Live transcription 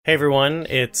Hey everyone,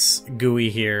 it's Gooey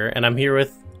here, and I'm here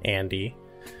with Andy.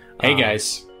 Hey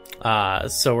guys.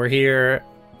 So we're here.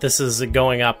 This is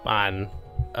going up on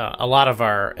a lot of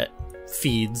our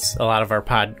feeds, a lot of our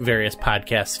various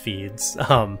podcast feeds.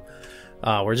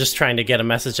 We're just trying to get a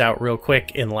message out real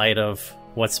quick in light of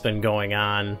what's been going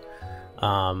on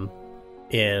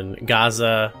in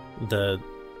Gaza, the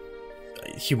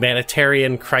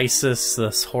humanitarian crisis,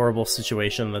 this horrible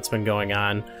situation that's been going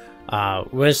on.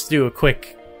 We'll just do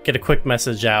get a quick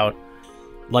message out.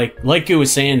 Like Goo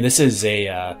was saying, this is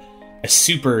a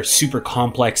super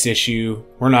complex issue.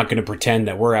 We're not going to pretend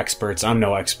that we're experts. I'm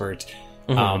no expert.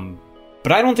 Mm-hmm.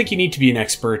 But I don't think you need to be an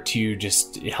expert to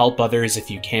just help others if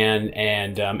you can.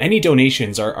 And any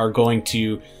donations are going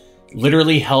to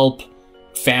literally help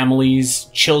families,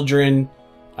 children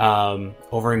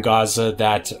over in Gaza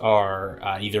that are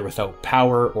either without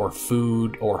power or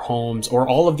food or homes or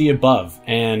all of the above.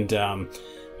 And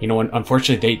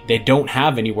unfortunately, they don't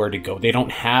have anywhere to go. They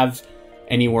don't have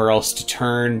anywhere else to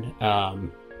turn.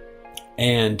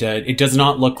 And it does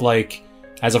not look like,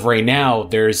 as of right now,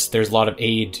 there's a lot of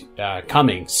aid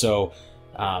coming. So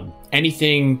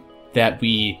anything that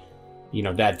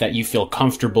that you feel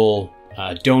comfortable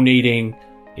donating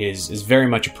is very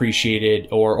much appreciated,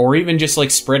 or even just like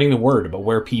spreading the word about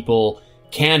where people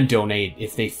can donate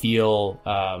if they feel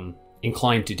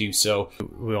inclined to do so.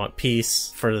 We want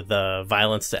peace, for the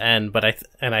violence to end, but I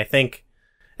think,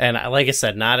 like I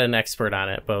said, not an expert on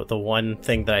it, but the one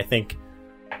thing that I think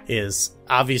is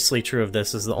obviously true of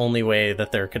this is the only way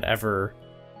that there could ever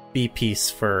be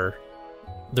peace for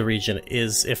the region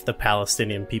is if the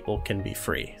Palestinian people can be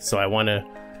free. So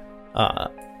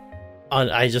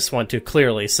I just want to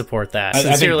clearly support that.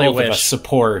 Sincerely, I think both of us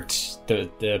support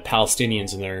the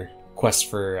Palestinians in their quest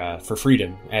for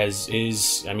freedom,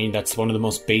 that's one of the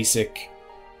most basic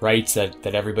rights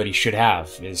that everybody should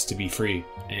have, is to be free.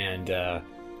 And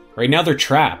right now they're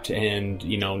trapped and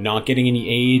not getting any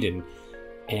aid,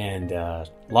 and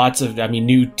lots of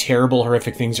new terrible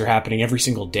horrific things are happening every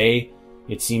single day.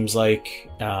 It seems like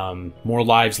more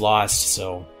lives lost.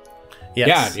 So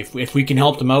yes. Yeah, if we can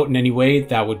help them out in any way,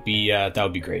 that would be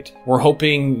great. We're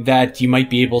hoping that you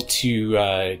might be able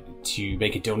to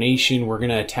make a donation. We're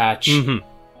going to attach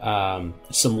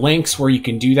some links where you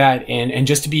can do that. And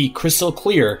just to be crystal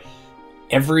clear,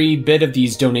 every bit of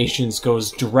these donations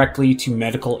goes directly to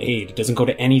medical aid. It doesn't go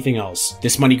to anything else.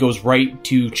 This money goes right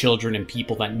to children and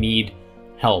people that need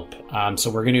help. So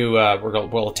we're going to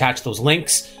we'll attach those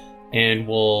links, and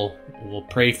we'll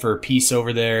pray for peace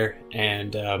over there.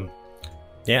 And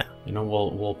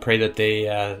we'll pray that they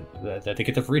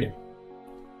get their freedom.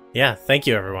 Yeah, thank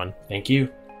you, everyone. Thank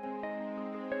you.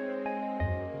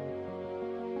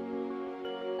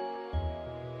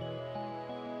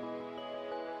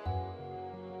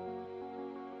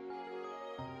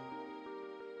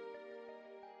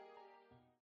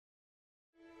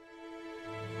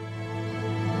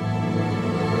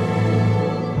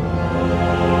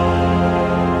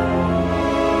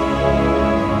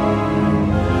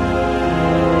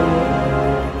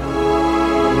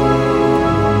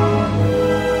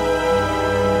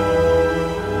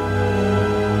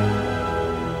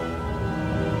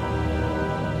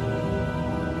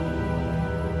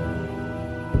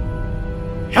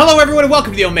 Hello everyone, and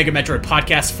welcome to the Omega Metroid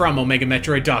podcast from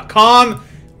OmegaMetroid.com.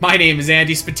 My name is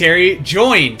Andy Spiteri,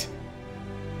 joined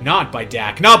not by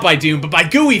Dak, not by Doom, but by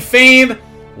Gooey Fame.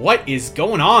 What is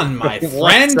going on, my friend?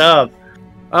 What's up?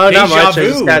 Oh, not much.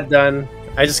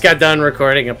 I just got done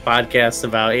recording a podcast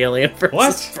about Alien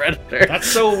vs. Predator. That's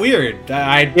so weird.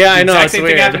 I know. The same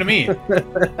thing happened to me.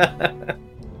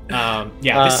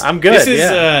 I'm good.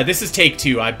 This is take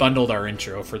 2. I bundled our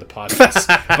intro for the podcast,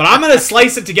 but I'm gonna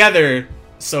slice it together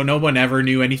so no one ever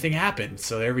knew anything happened.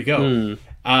 So there we go.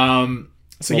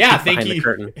 Thank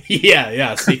you.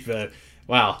 Yeah.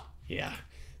 Wow. Yeah.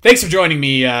 Thanks for joining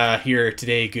me here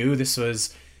today, Goo. This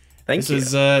was a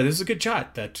good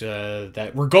shot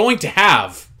that we're going to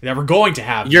have.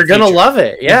 You're gonna love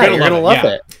it. Yeah, you're gonna love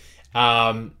it.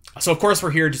 So of course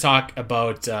we're here to talk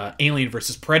about Alien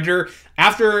vs. Predator.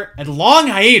 After a long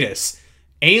hiatus,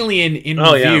 Alien in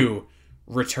Review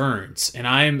returns, and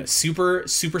I'm super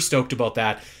stoked about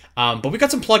that. But we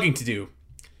got some plugging to do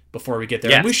before we get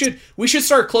there. Yes. And we should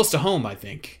start close to home, I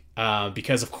think,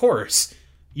 because of course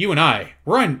you and I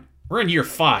we're in year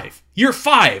 5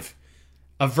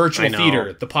 of Virtual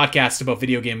Theater, the podcast about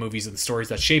video game movies and the stories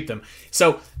that shape them.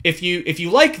 So if you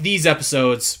like these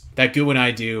episodes that Goo and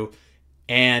I do,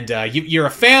 and you're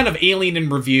a fan of Alien in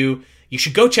Review, you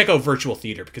should go check out Virtual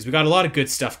Theater, because we got a lot of good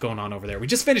stuff going on over there. We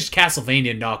just finished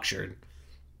Castlevania Nocturne.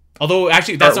 Although,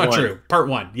 actually, that's not true. Part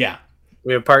 1, yeah.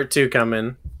 We have part 2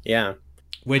 coming. Yeah.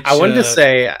 Which I wanted to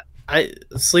say I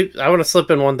want to slip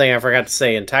in one thing I forgot to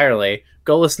say entirely.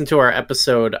 Go listen to our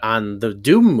episode on the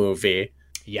Doom movie.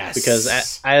 Yes. Because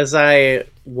as I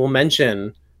will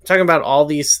mention, talking about all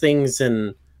these things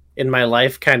in my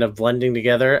life kind of blending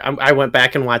together, I went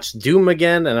back and watched Doom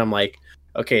again, and I'm like,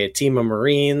 okay, a team of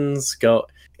Marines go.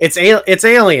 It's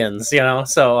aliens, you know.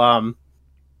 So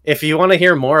if you want to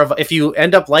hear more of, if you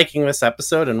end up liking this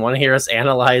episode and want to hear us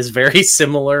analyze very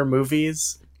similar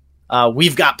movies,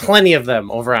 we've got plenty of them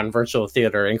over on Virtual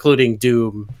Theater, including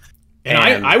Doom. And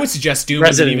I would suggest Doom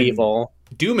Resident Evil.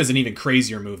 Doom is an even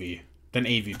crazier movie than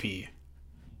AVP.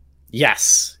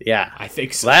 Yes, yeah, I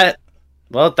think so.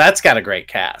 That's got a great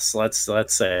cast. Let's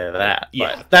say that.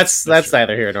 Yeah, but that's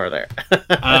neither here nor there.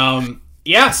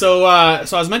 Yeah. So I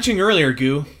was mentioning earlier,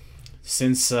 Goo,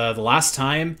 since the last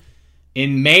time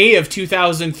in May of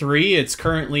 2003, it's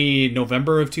currently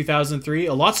November of 2003.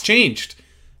 A lot's changed.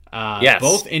 Yes.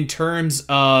 Both in terms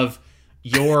of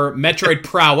your Metroid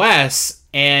prowess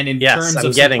and in terms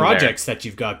of some projects that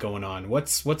you've got going on.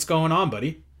 What's going on,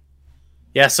 buddy?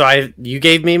 Yeah, so you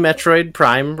gave me Metroid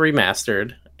Prime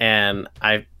Remastered, and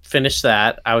I finished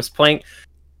that. I was playing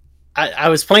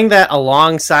that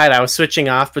alongside. I was switching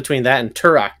off between that and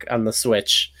Turok on the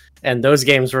Switch, and those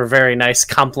games were very nice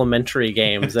complementary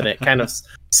games, and it kind of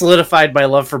solidified my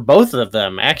love for both of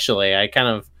them. Actually, I kind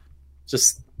of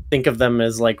just think of them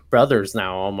as like brothers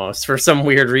now, almost, for some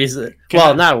weird reason.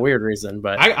 Not a weird reason,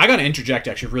 but I got to interject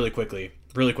actually really quickly,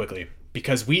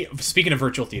 because speaking of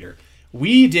Virtual Theater,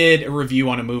 we did a review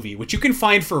on a movie which you can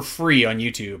find for free on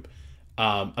YouTube.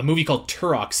 A movie called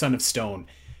Turok: Son of Stone.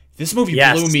 This movie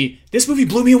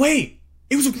blew me away.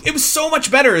 It was so much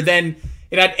better than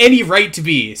it had any right to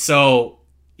be. So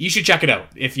you should check it out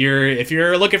if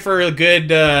you're looking for a good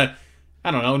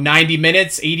 90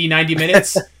 minutes, 90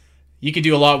 minutes. You could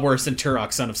do a lot worse than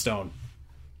Turok: Son of Stone.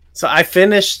 So I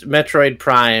finished Metroid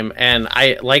Prime, and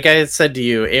like I had said to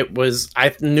you,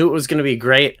 I knew it was going to be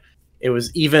great. It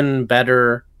was even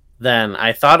better than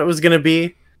I thought it was going to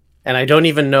be. And I don't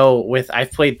even know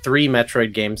I've played 3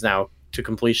 Metroid games now to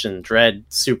completion: Dread,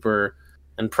 Super,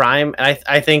 and Prime. And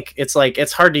I think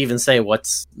it's hard to even say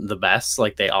what's the best.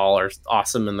 Like, they all are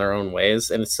awesome in their own ways,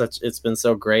 and it's been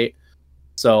so great.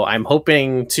 So I'm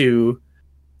hoping to,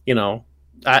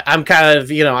 I'm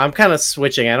kind of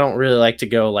switching. I don't really like to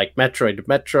go like Metroid to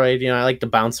Metroid. I like to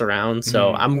bounce around.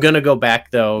 So I'm going to go back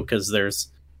though, because there's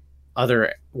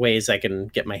other ways I can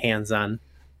get my hands on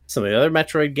some of the other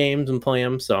Metroid games and play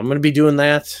them. So I'm going to be doing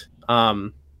that.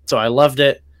 So I loved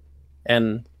it.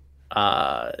 And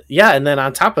and then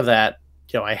on top of that,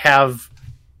 I have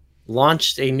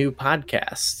launched a new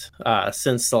podcast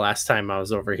since the last time I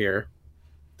was over here.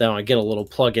 Then I get a little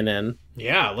plugging in.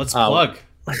 Yeah, let's plug.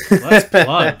 Let's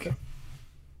plug.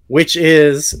 Which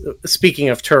is, speaking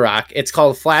of Turok, it's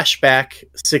called Flashback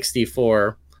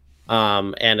 64.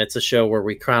 And it's a show where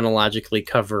we chronologically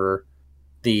cover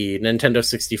the Nintendo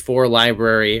 64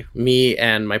 library. Me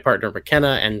and my partner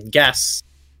McKenna and guests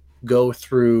go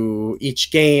through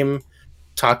each game,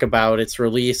 talk about its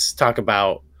release, talk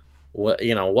about what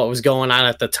was going on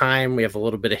at the time. We have a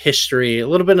little bit of history, a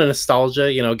little bit of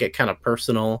nostalgia, get kind of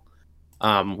personal.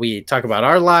 We talk about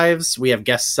our lives. We have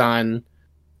guests on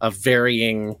of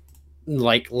varying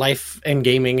life and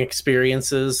gaming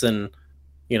experiences, and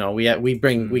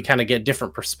we kind of get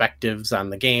different perspectives on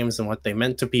the games and what they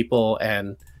meant to people,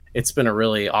 and it's been a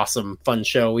really awesome, fun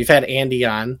show. We've had Andy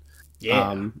on,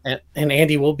 and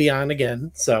Andy will be on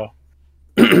again. So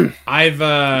please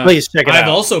check it out. I've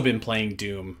also been playing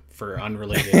Doom for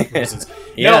unrelated reasons.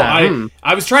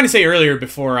 I was trying to say earlier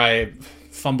before I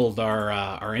fumbled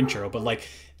our intro, but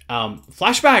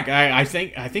Flashback, I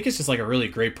think it's just like a really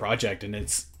great project, and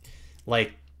it's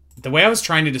like the way I was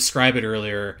trying to describe it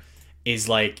earlier is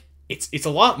like it's a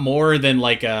lot more than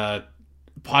like a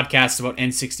podcast about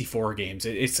N64 games.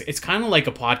 It's kind of like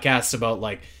a podcast about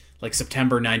like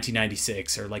September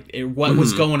 1996 or what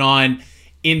was going on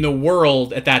in the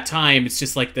world at that time. It's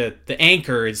just like the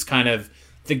anchor is kind of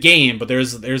the game, but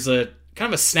there's a kind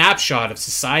of a snapshot of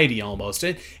society almost,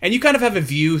 and you kind of have a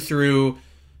view through,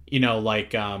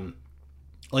 Goo,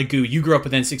 you grew up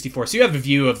with N64, so you have a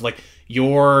view of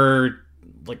your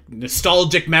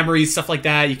nostalgic memories, stuff like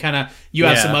that. You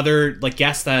have some other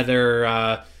guests that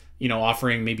are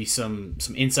offering maybe some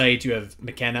insight. You have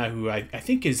McKenna, who I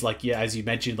think is as you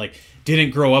mentioned, didn't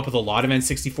grow up with a lot of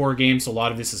N64 games, so a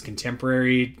lot of this is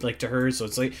contemporary to her. So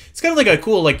it's kind of like a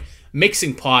cool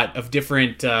mixing pot of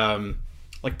different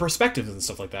perspectives and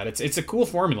stuff like that. It's a cool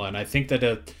formula, and I think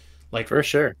that for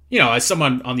sure, as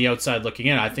someone on the outside looking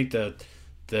in, I think the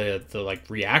the like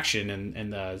reaction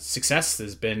and the success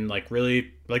has been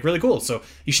really cool. So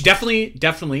you should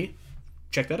definitely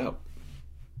check that out.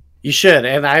 You should,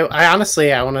 and I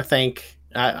honestly I want to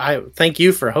I thank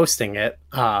you for hosting it,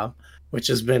 which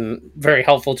has been very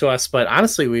helpful to us. But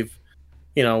honestly, we've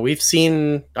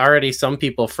seen already some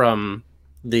people from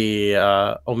the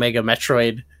Omega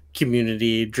Metroid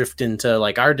community drift into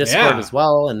like our Discord as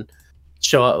well, and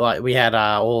show up. Like we had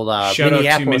old shout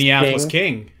out to Minneapolis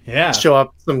King. Yeah, show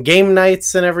up some game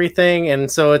nights and everything,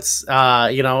 and so it's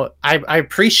I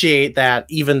appreciate that,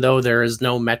 even though there is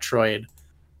no Metroid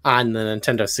on the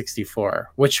Nintendo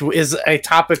 64, which is a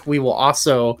topic we will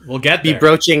also be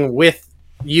broaching with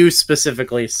you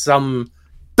specifically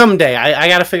someday. I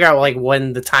got to figure out like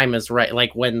when the time is right,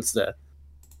 like when's the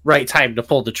right time to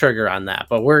pull the trigger on that.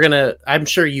 But I'm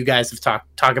sure you guys have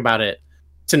talk about it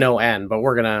to no end, but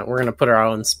we're gonna put our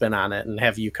own spin on it and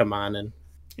have you come on and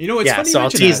it's funny. So I'll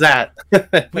tease that.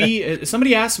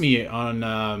 Somebody asked me on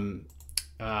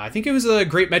I think it was a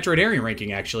Great Metroidarian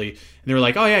ranking actually, and they were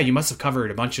like, "Oh yeah, you must have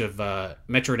covered a bunch of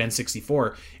Metroid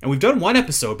N64," and we've done one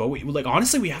episode, but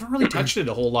honestly we haven't really touched it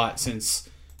a whole lot since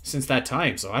that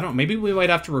time. So I don't. Maybe we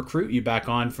might have to recruit you back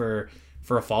on for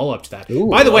a follow up to that. Ooh,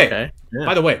 by the way,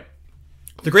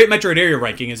 the Great Metroidarian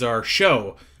ranking is our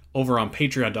show over on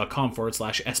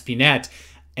patreon.com/spnet,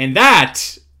 and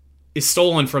that is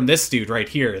stolen from this dude right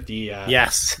here, the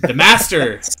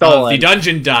master of the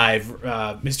Dungeon Dive,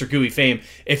 Mr. Gooey Fame.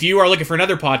 If you are looking for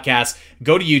another podcast,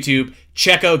 go to YouTube,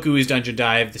 check out Gooey's Dungeon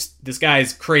Dive. This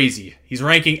guy's crazy. He's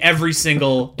ranking every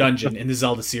single dungeon in the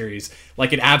Zelda series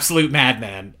like an absolute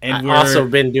madman. And I've also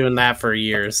been doing that for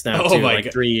years now, too, like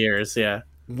God. 3 years, yeah.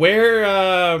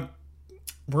 We're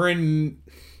in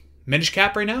Minish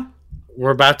Cap right now?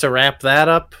 We're about to wrap that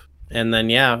up, and then,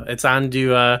 it's on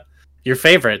to your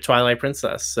favorite, Twilight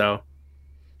Princess. So,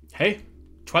 hey,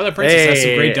 Twilight Princess has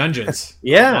some great dungeons.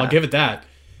 Yeah, I'll give it that.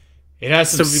 It has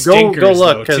some stinkers, go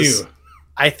look, though, too.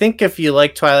 I think if you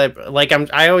like Twilight, like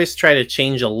I always try to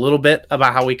change a little bit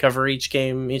about how we cover each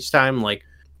game each time. Like,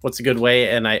 what's a good way,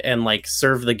 and like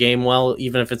serve the game well,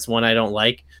 even if it's one I don't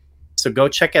like. So go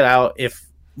check it out if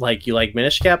like you like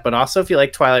Minish Cap, but also if you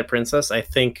like Twilight Princess. I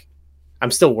think I'm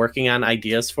still working on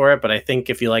ideas for it, but I think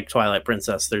if you like Twilight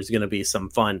Princess, there's going to be some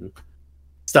fun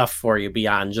stuff for you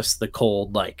beyond just the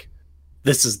cold, like,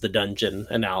 this is the dungeon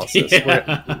analysis.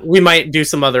 Yeah. We might do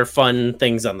some other fun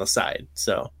things on the side.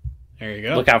 So there you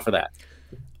go. Look out for that.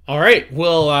 All right.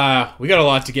 Well, we got a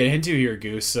lot to get into here,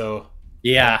 Goose. So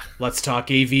yeah, let's talk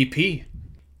AVP.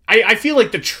 I feel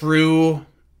like the true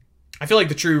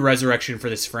resurrection for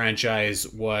this franchise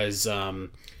was,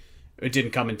 it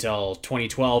didn't come until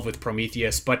 2012 with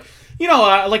Prometheus, but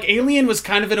like Alien was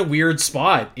kind of in a weird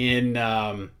spot in,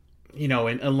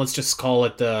 and let's just call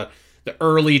it the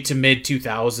early to mid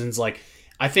 2000s. Like,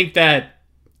 I think that,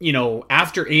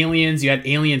 after Aliens, you had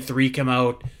Alien 3 come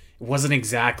out. It wasn't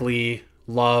exactly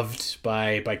loved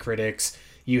by critics.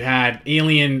 You had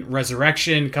Alien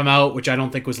Resurrection come out, which I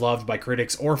don't think was loved by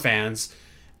critics or fans.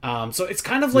 So it's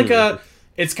kind of like a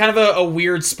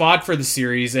weird spot for the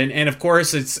series. And of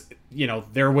course it's,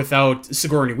 they're without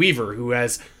Sigourney Weaver, who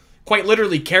has quite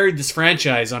literally carried this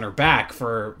franchise on her back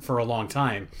for a long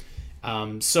time.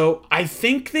 So I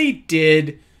think they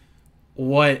did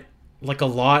what like a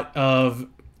lot of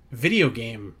video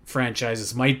game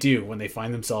franchises might do when they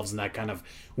find themselves in that kind of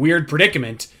weird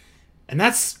predicament. And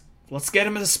that's, let's get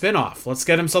them as a spin-off. Let's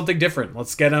get them something different.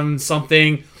 Let's get them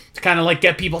something to kind of like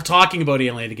get people talking about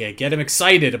Alien again, get them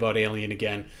excited about Alien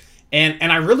again. And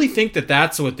I really think that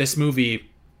that's what this movie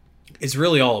is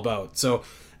really all about. So,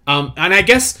 and I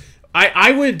guess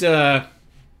I would,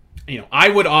 I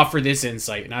would offer this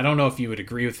insight, and I don't know if you would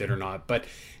agree with it or not, but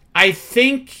I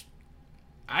think,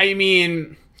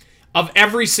 of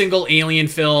every single Alien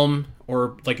film,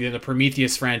 or like in the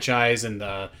Prometheus franchise and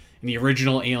the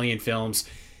original Alien films,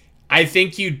 I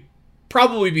think you'd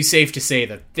probably be safe to say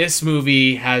that this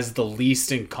movie has the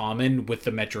least in common with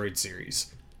the Metroid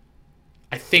series.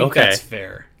 I think that's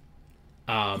fair.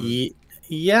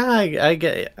 Yeah,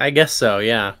 I guess so,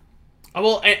 yeah.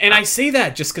 Well, and I say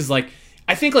that just because, like,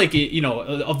 I think, like,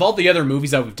 of all the other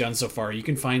movies that we've done so far, you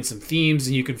can find some themes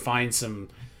and you can find some,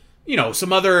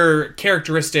 some other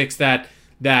characteristics that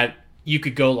you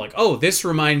could go like, oh, this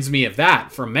reminds me of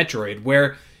that from Metroid,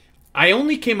 where I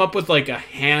only came up with like a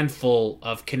handful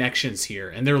of connections here,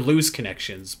 and they're loose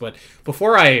connections. But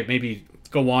before I maybe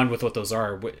go on with what those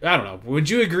are, I don't know. Would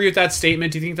you agree with that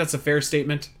statement? Do you think that's a fair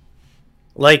statement?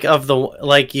 Like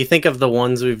you think of the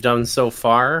ones we've done so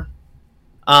far?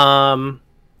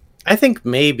 I think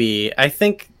maybe. I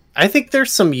think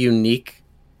there's some unique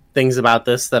things about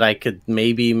this that I could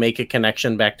maybe make a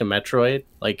connection back to Metroid,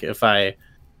 like if I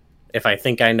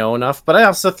think I know enough. But I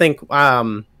also think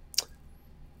on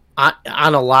a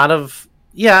lot of,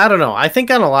 I don't know. I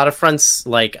think on a lot of fronts,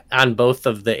 like on both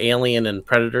of the Alien and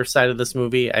Predator side of this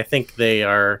movie, I think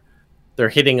they're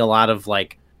hitting a lot of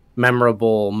like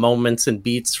memorable moments and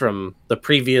beats from the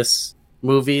previous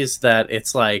movies that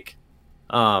it's like,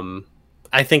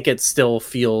 I think it still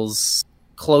feels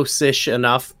close-ish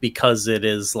enough because it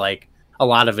is like, a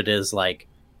lot of it is like,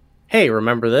 hey,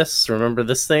 remember this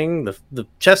thing, the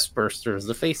chest bursters,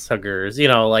 the face huggers,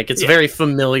 like it's very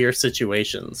familiar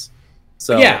situations.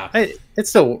 So it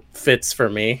still fits for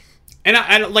me. And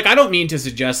I don't mean to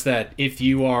suggest that if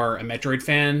you are a Metroid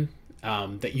fan,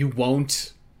 that you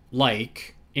won't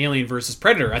like Alien versus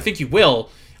Predator. I think you will,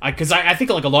 because I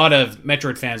think like a lot of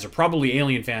Metroid fans are probably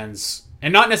Alien fans,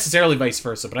 and not necessarily vice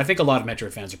versa, but I think a lot of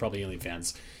Metroid fans are probably Alien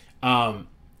fans.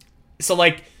 So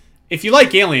like, if you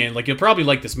like Alien, like you'll probably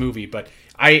like this movie, but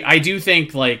I do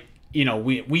think like,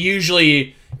 we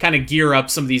usually kind of gear up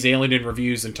some of these Alien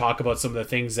reviews and talk about some of the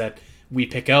things that we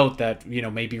pick out that,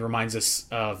 maybe reminds us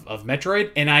of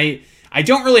Metroid. And I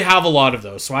don't really have a lot of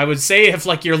those. So I would say if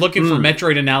like you're looking for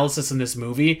Metroid analysis in this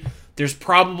movie, there's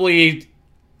probably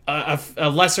a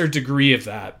lesser degree of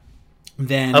that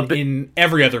than in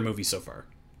every other movie so far.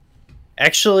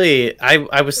 Actually,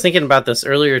 I was thinking about this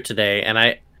earlier today, and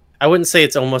I wouldn't say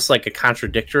it's almost like a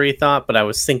contradictory thought, but I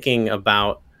was thinking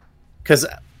about,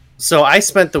 so I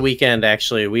spent the weekend,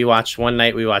 actually, one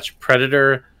night we watched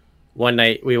Predator, one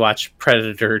night we watched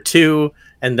Predator 2,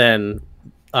 and then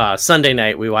Sunday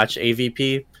night we watched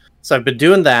AVP. So I've been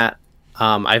doing that.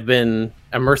 I've been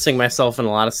immersing myself in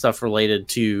a lot of stuff related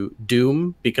to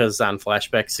Doom, because on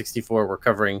Flashback 64 we're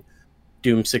covering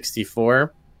Doom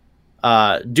 64.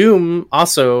 Doom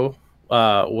also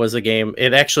was a game.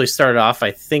 It actually started off,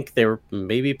 I think they were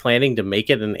maybe planning to make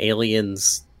it an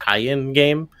Aliens tie-in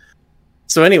game.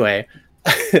 So anyway,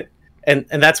 and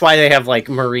that's why they have like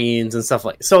Marines and stuff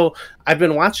like. So I've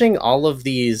been watching all of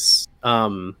these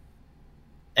and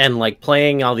like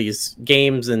playing all these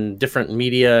games and different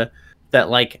media that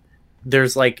like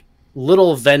there's like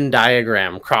little Venn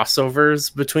diagram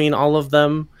crossovers between all of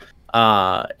them.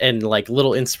 And like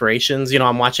little inspirations.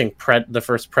 I'm watching the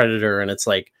first Predator, and it's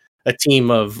like a team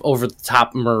of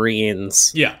over-the-top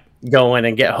Marines go in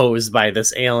and get hosed by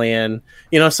this alien.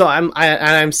 So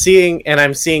I'm seeing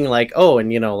like, oh,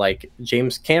 and like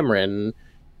James Cameron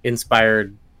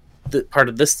inspired the part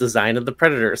of this design of the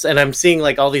Predators, and I'm seeing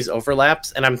like all these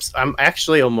overlaps, and I'm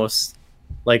actually almost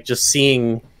like just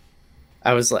seeing.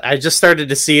 I just started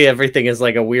to see everything as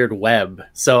like a weird web.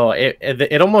 So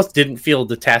it almost didn't feel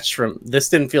detached from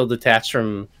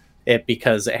it,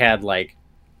 because it had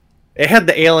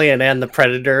the Alien and the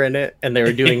Predator in it, and they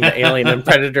were doing the Alien and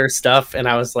Predator stuff. And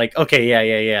I was like, okay,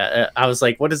 yeah. I was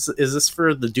like, is this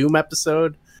for the Doom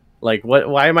episode? Like,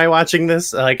 why am I watching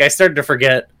this? Like, I started to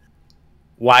forget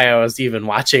why I was even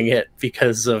watching it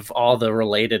because of all the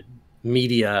related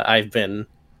media I've been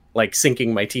like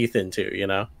sinking my teeth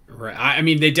into, Right. I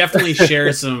mean, they definitely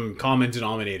share some common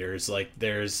denominators. Like,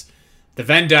 there's the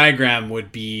Venn diagram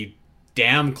would be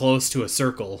damn close to a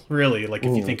circle, really. Like,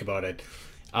 if you think about it.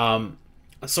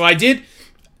 So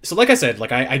like I said,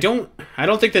 like I don't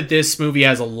think that this movie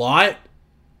has a lot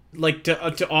like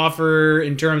to offer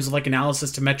in terms of like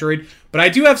analysis to Metroid, but I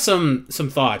do have some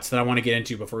thoughts that I want to get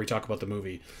into before we talk about the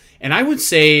movie. And I would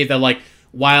say that like,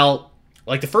 while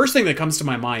like the first thing that comes to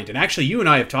my mind, and actually you and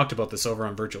I have talked about this over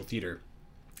on Virtual Theater,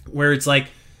 where it's like,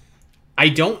 I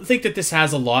don't think that this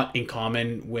has a lot in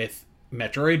common with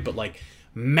Metroid, but like,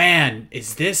 man,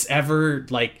 is this ever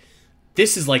like,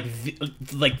 this is like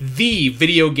the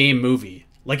video game movie.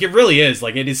 Like, it really is.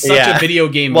 Like, it is such a video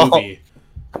game movie.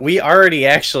 We already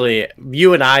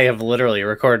you and I have literally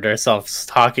recorded ourselves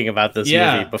talking about this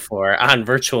movie before on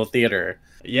Virtual Theater.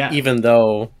 Yeah. Even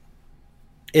though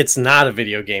it's not a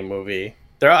video game movie.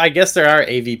 I guess there are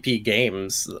AVP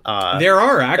games. There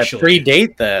are, actually. That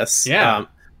predate this. Yeah.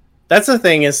 That's the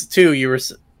thing is, too, you were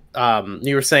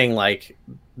saying, like,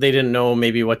 they didn't know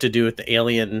maybe what to do with the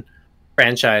Alien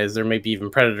franchise or maybe even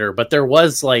Predator, but there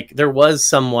was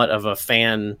somewhat of a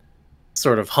fan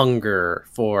sort of hunger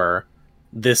for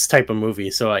this type of movie.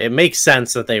 So it makes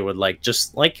sense that they would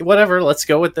just whatever, let's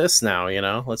go with this now,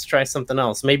 let's try something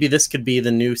else. Maybe this could be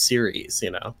the new series,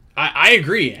 I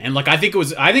agree. And like, I think it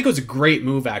was a great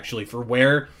move actually for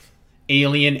where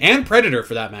Alien and Predator,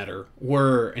 for that matter,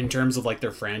 were in terms of like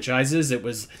their franchises. It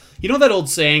was, that old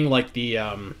saying, like the,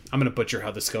 I'm going to butcher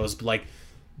how this goes, but like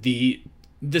the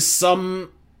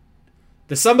sum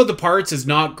of the parts is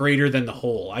not greater than the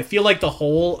whole. I feel like the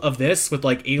whole of this with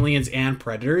like Aliens and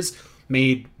Predators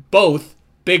made both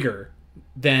bigger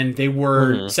than they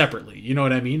were separately. You know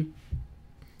what I mean?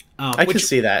 I could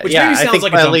see that. Which yeah, maybe I sounds think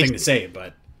like a dumb thing to say,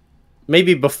 but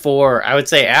maybe before, I would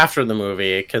say after the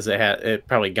movie, because it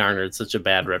probably garnered such a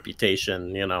bad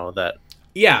reputation, you know, that...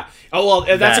 Yeah. Oh,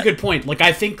 well, that's a good point. Like,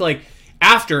 I think, like,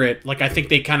 after it, like, I think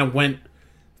they kind of went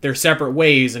their separate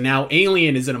ways, and now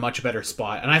Alien is in a much better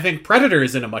spot, and I think Predator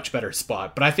is in a much better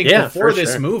spot. But I think before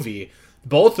this movie,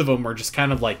 both of them were just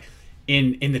kind of, like,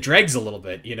 in the dregs a little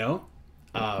bit, you know?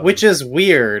 Which is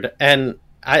weird, and...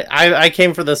 I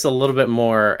came for this a little bit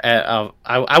more.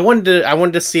 I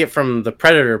wanted to see it from the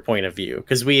Predator point of view,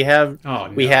 because we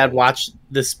had watched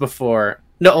this before.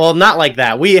 No, well, not like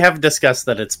that. We have discussed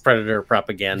that it's Predator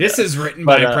propaganda. This is written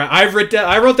by I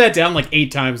wrote that down like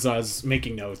 8 times as I was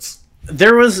making notes.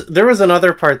 There was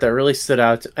another part that really stood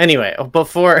out. Anyway,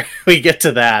 before we get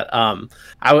to that,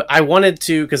 I wanted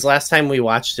to, because last time we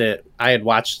watched it, I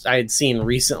had seen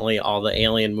recently all the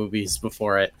Alien movies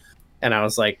before it, and I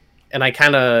was like. And I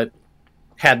kind of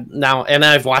had now, and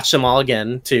I've watched them all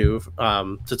again too,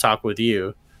 to talk with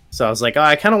you. So I was like, oh,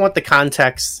 I kind of want the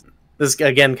context. This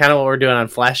again, kind of what we're doing on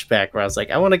Flashback, where I was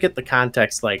like, I want to get the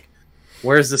context, like,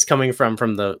 where is this coming from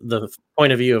the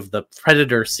point of view of the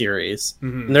Predator series?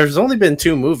 Mm-hmm. And there's only been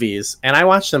 2 movies, and I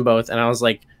watched them both, and I was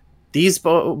like, these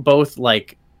both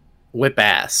like whip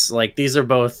ass. Like, these are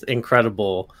both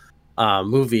incredible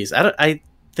movies. I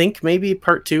think maybe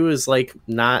part 2 is like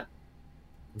not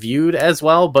viewed as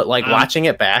well, but like watching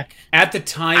it back at the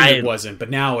time it wasn't, but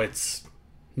now it's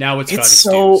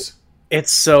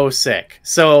it's so sick.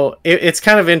 So it's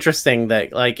kind of interesting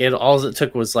that like it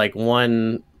took was like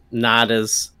one not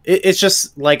as it's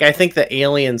just like I think the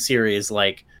Alien series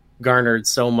like garnered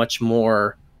so much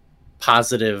more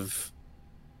positive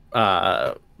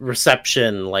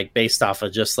reception, like based off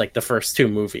of just like the first 2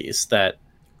 movies, that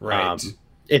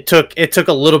it took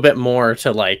a little bit more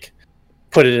to like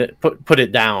put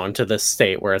it down to this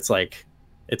state where it's like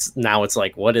it's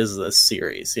like, what is this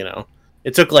series, you know?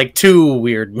 It took like 2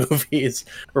 weird movies.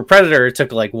 For Predator, it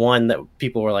took like one that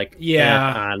people were like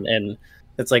on, and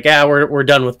it's like, yeah, we're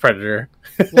done with Predator.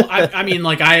 Well, I mean,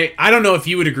 like I don't know if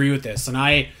you would agree with this, and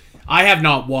I have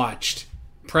not watched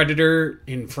Predator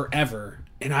in forever,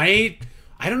 and I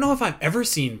don't know if I've ever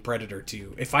seen Predator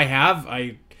 2. If I have,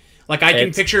 I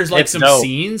can picture like some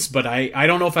scenes, but I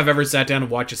don't know if I've ever sat down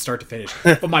and watched it start to finish.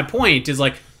 But my point is,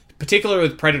 like, particularly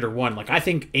with Predator 1, like, I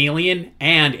think Alien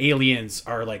and Aliens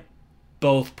are like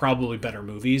both probably better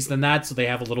movies than that, so they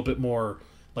have a little bit more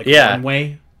like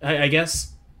runway, I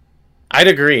guess. I'd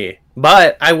agree.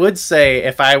 But I would say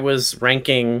if I was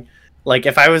ranking, like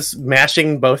if I was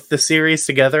mashing both the series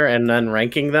together and then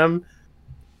ranking them,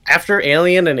 after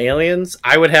Alien and Aliens,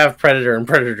 I would have Predator and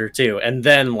Predator 2, and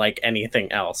then like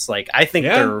anything else. Like I think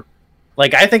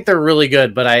they're really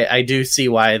good, but I do see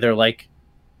why they're like,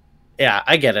 yeah,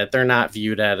 I get it. They're not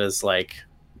viewed as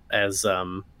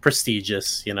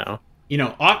prestigious, you know. You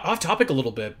know, off topic a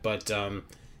little bit, but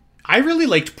I really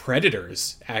liked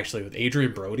Predators actually with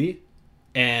Adrian Brody.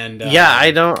 And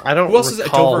I don't. Who else is it?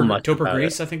 Topher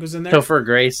Grace, I think, was in there. Topher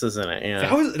Grace is in it. Yeah,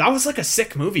 that was like a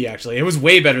sick movie. Actually, it was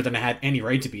way better than it had any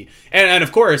right to be. And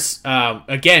of course,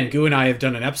 again, Goo and I have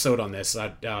done an episode on this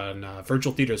on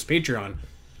Virtual Theater's Patreon.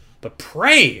 But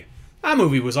Prey, that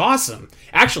movie was awesome.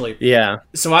 Actually, yeah.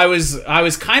 So I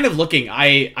was kind of looking.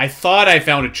 I thought I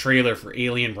found a trailer for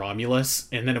Alien Romulus,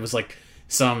 and then it was like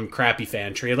some crappy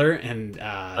fan trailer, and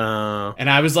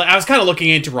I was kind of looking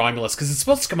into Romulus because it's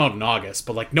supposed to come out in August,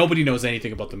 but like nobody knows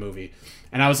anything about the movie,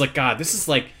 and I was like, God, this is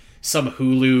like some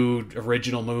Hulu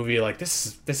original movie. Like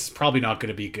this is probably not going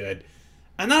to be good.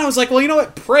 And then I was like, well, you know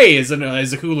what? Prey is a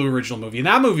Hulu original movie, and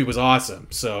that movie was awesome.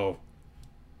 So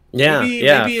maybe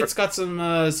it's got some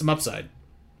upside.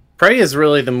 Prey is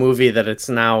really the movie that it's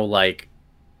now like.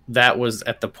 That was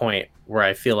at the point where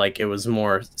I feel like it was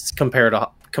more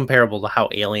comparable to how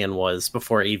Alien was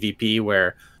before EVP,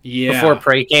 where before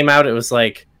Prey came out, it was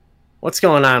like, what's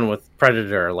going on with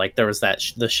Predator? Like there was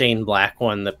the Shane Black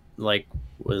one that like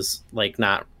was like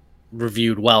not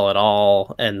reviewed well at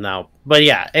all, and now, but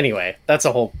yeah. Anyway, that's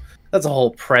a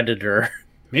whole Predator.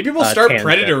 Maybe we'll start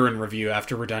Predator in review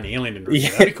after we're done Alien in review.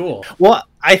 Yeah. That'd be cool. Well,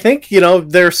 I think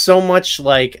there's so much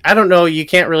like I don't know. You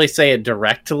can't really say it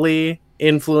directly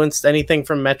influenced anything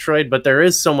from Metroid, but there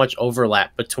is so much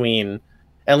overlap between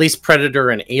at least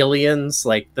Predator and Aliens,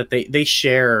 like that they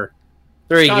share.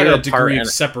 They're a year apart. Degree of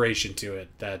separation to it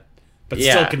but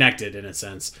still connected in a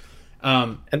sense.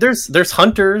 And there's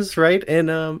hunters, right, in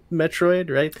Metroid,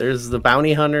 right? There's the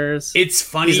bounty hunters. It's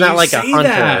funny. He's not like a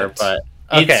hunter, but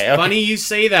okay. Funny you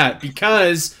say that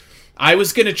because I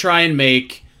was gonna try and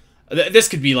make this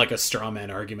could be like a straw man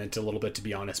argument a little bit, to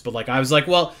be honest, but like I was like,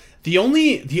 well, the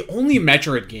only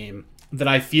Metroid game that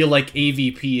I feel like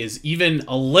AVP is even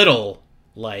a little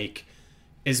like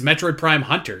is Metroid Prime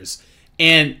Hunters.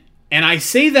 And I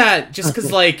say that just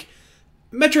because like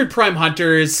Metroid Prime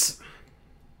Hunters,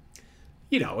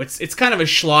 you know, it's kind of a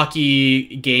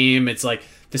schlocky game. It's like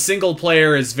the single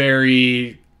player is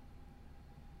very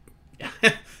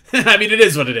I mean, it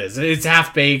is what it is. It's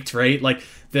half baked, right? Like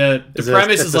the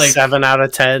premise is like 7 out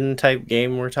of 10 type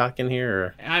game we're talking here.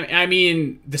 Or? I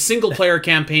mean, the single player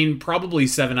campaign probably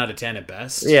 7 out of 10 at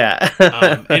best. Yeah,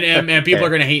 and people are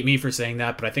going to hate me for saying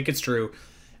that, but I think it's true.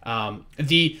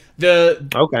 The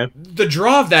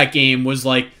draw of that game was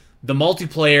like the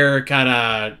multiplayer kind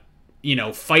of, you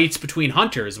know, fights between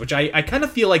hunters, which I kind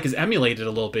of feel like is emulated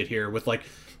a little bit here with like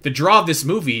the draw of this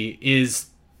movie is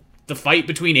the fight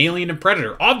between Alien and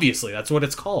Predator. Obviously, that's what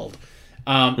it's called.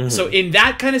 So in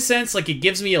that kind of sense, like it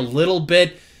gives me a little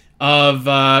bit of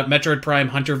Metroid Prime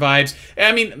Hunter vibes.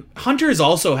 I mean, Hunters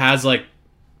also has like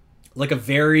a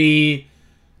very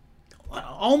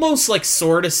almost like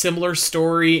sort of similar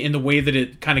story in the way that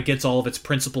it kind of gets all of its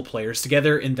principal players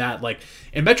together, in that like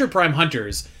in Metroid Prime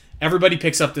Hunters, everybody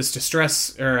picks up this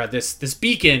distress or this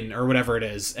beacon or whatever it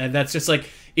is, and that's just like,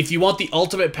 if you want the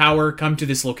ultimate power, come to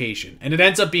this location. And it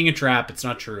ends up being a trap. It's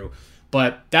not true,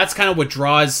 but that's kind of what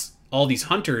draws all these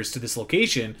hunters to this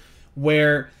location,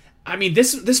 where I mean,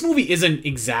 this movie isn't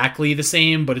exactly the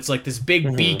same, but it's like this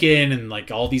big beacon and like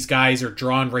all these guys are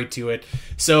drawn right to it.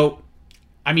 So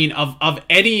I mean, of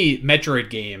any Metroid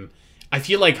game, I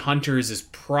feel like Hunters is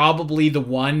probably the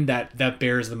one that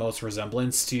bears the most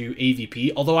resemblance to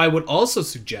AVP. Although I would also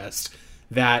suggest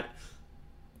that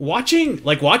watching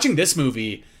this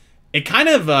movie, it kind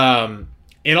of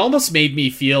it almost made me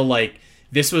feel like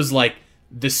this was like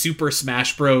the Super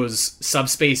Smash Bros.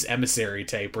 Subspace Emissary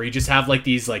type, where you just have like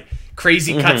these like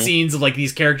crazy cutscenes of like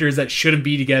these characters that shouldn't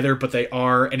be together, but they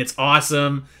are, and it's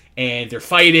awesome, and they're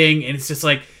fighting, and it's just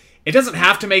like, it doesn't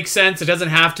have to make sense, it doesn't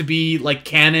have to be like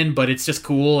canon, but it's just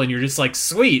cool, and you're just like,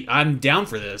 sweet, I'm down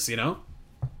for this, you know?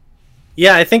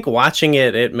 Yeah, I think watching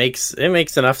it makes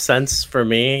enough sense for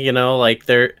me, you know, like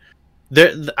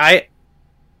I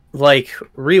like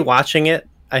rewatching it,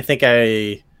 I think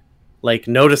I like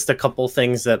noticed a couple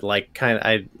things that like kind of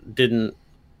I didn't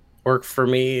work for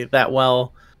me that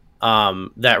well.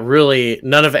 That really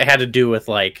none of it had to do with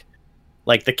like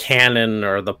the canon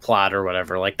or the plot or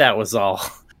whatever. Like that was all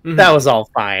that was all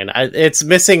fine. It's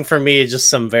missing for me just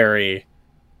some very,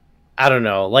 I don't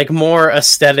know, like more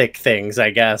aesthetic things, I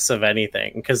guess, of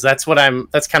anything, because that's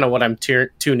kind of what I'm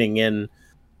tuning in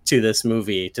to this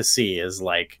movie to see, is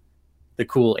like the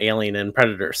cool Alien and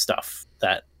Predator stuff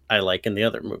that I like in the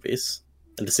other movies,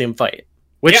 and to see them fight,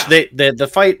 which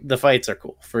the fights are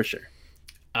cool for sure.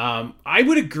 I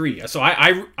would agree. So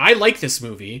I like this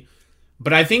movie,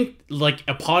 but I think like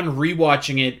upon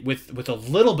rewatching it with a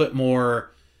little bit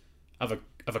more of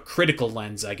a critical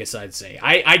lens, I guess I'd say,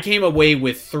 I came away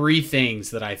with 3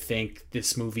 things that I think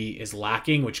this movie is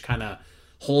lacking, which kind of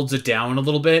holds it down a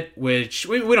little bit, which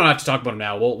we don't have to talk about them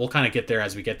now. We'll kind of get there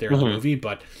as we get there in the movie,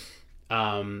 but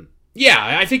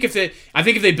yeah, I think if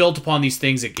they built upon these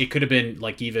things, it could have been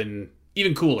like even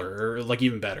cooler, or like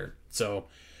even better. So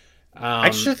I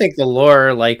actually think the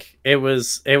lore, like it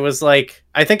was like,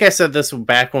 I think I said this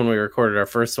back when we recorded our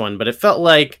first one, but it felt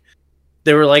like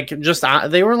they were like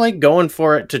they were like going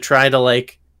for it to try to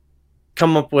like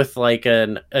come up with like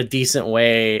a decent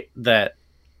way that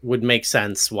would make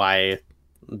sense why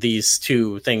these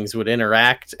two things would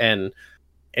interact, and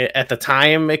at the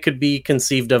time it could be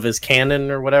conceived of as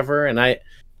canon or whatever. And I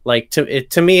like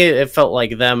to me it felt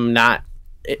like them not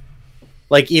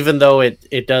like, even though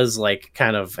it does like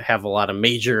kind of have a lot of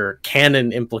major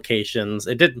canon implications,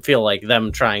 it didn't feel like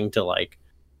them trying to like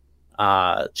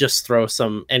just throw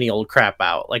any old crap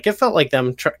out. Like it felt like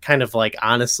them kind of like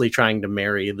honestly trying to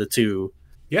marry the two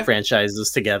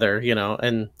franchises together, you know.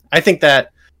 And I think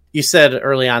that you said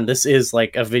early on, this is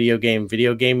like a video game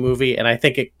movie, and I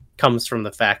think it comes from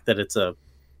the fact that it's a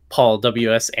Paul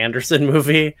W.S. Anderson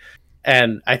movie,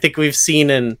 and I think we've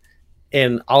seen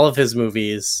in all of his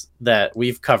movies that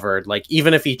we've covered, like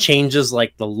even if he changes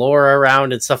like the lore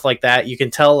around and stuff like that, you can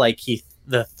tell like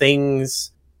the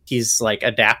things he's like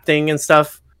adapting and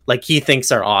stuff, like he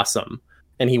thinks are awesome,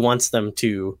 and he wants them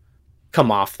to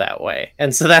come off that way.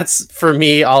 And so that's, for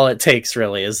me, all it takes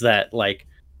really is that, like,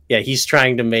 yeah, he's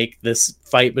trying to make this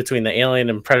fight between the alien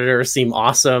and Predator seem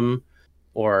awesome,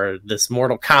 or this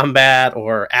Mortal Kombat,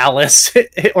 or Alice,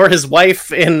 or his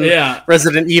wife in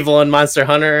Resident Evil and Monster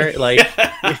Hunter, like,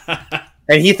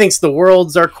 and he thinks the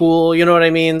worlds are cool, you know what I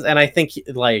mean? And I think,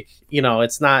 like, you know,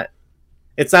 it's not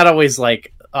it's not always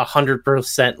like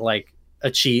 100% like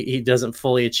achieve. He doesn't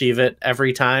fully achieve it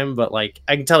every time, but like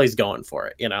I can tell he's going for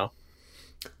it. You know?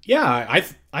 Yeah,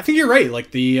 I think you're right.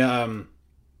 Like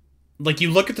like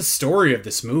you look at the story of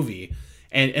this movie,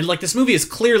 and like this movie is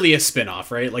clearly a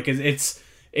spin-off, right? Like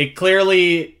it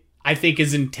clearly, I think,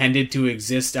 is intended to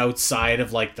exist outside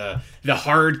of like the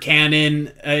hard canon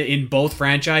in both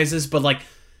franchises. But like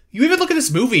you even look at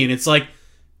this movie and it's like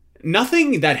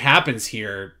nothing that happens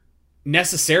here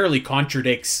necessarily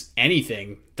contradicts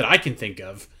anything that I can think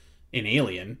of in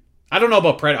Alien. I don't know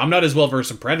about Predator. I'm not as well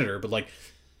versed in Predator, but like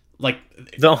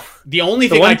the only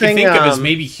thing I can think of is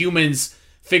maybe humans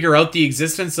figure out the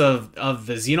existence of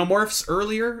the xenomorphs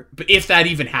earlier, but if that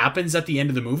even happens at the end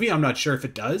of the movie, I'm not sure if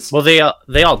it does. Well, they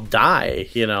all die,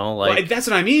 you know, like well, that's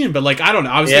what I mean. But like I don't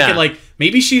know. I was thinking like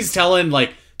maybe she's telling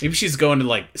like maybe she's going to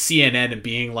like CNN and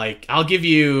being like, "I'll give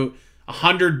you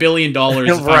 $100 billion if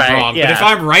I'm wrong, but if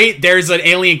I'm right, there's an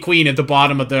alien queen at the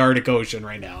bottom of the Arctic Ocean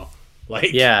right now."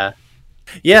 Like that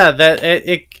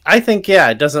I think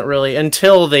it doesn't really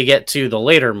until they get to the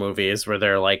later movies where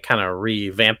they're like kind of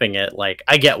revamping it. Like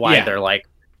I get why they're like,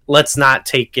 let's not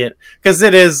take it, because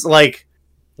it is like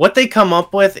what they come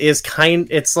up with is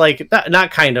it's like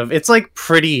not kind of, it's like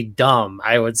pretty dumb,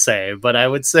 I would say, but I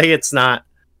would say it's not.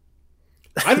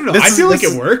 I don't know. I feel like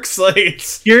it works. Like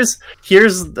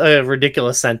here's a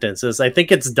ridiculous sentence: is I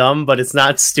think it's dumb, but it's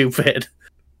not stupid.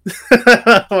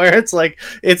 Where it's like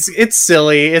it's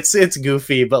silly, it's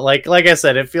goofy, but like I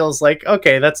said, it feels like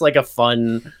okay, that's like a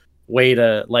fun way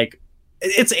to like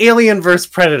it's Alien versus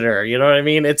Predator, you know what I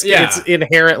mean? It's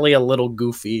inherently a little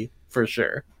goofy for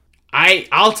sure.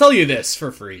 I'll tell you this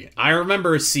for free. I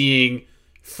remember seeing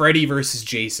Freddy versus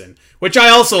Jason, which I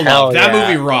also loved. That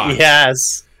movie rocked.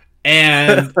 Yes.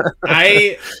 And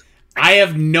I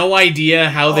have no idea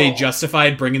how they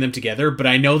justified bringing them together, but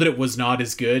I know that it was not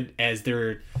as good as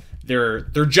their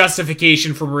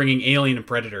justification for bringing Alien and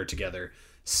Predator together.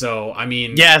 So, I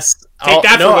mean, yes, take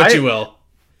that for what you will.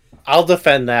 I'll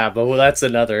defend that, but that's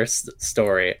another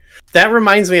story. That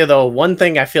reminds me of though one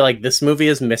thing I feel like this movie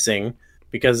is missing,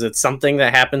 because it's something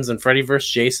that happens in Freddy vs.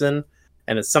 Jason,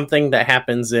 and it's something that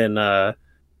happens in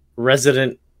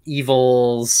Resident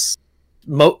Evil's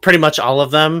pretty much all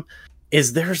of them,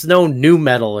 is there's no nu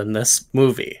metal in this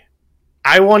movie.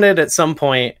 I wanted at some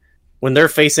point when they're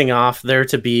facing off there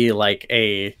to be like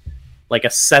a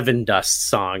Seven Dust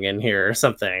song in here or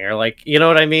something, or like, you know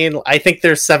what I mean? I think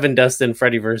there's Seven Dust in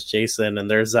Freddy vs. Jason, and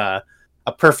there's a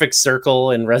Perfect Circle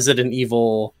in Resident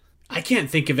Evil. I can't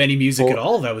think of any music at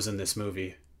all that was in this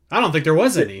movie. I don't think there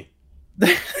was any.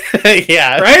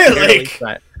 Yeah, right?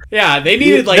 Like, yeah, they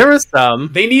needed like there was some.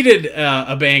 They needed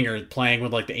a banger playing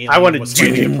with like the alien. I wanted was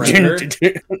fighting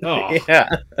Predator. Oh yeah.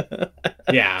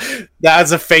 That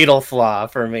was a fatal flaw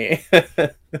for me.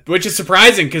 Which is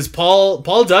surprising because Paul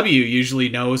W usually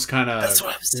knows kind of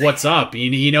what's up.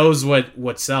 He knows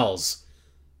what sells.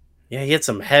 Yeah, he had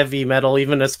some heavy metal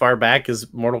even as far back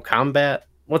as Mortal Kombat.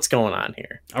 What's going on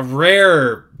here? A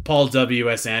rare Paul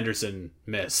W.S. Anderson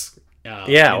miss. In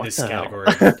this category.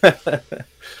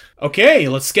 Okay,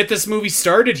 let's get this movie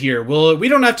started here. Well, we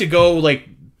don't have to go like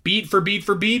beat for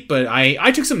beat, but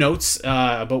I took some notes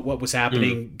about what was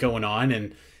happening going on,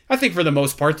 and I think for the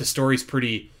most part the story's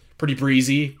pretty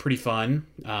breezy, pretty fun.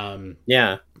 And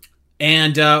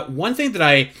one thing that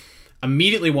I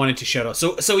immediately wanted to shout out.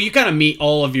 So you kind of meet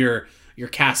all of your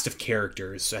cast of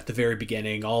characters at the very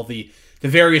beginning, all the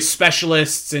various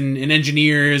specialists and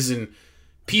engineers and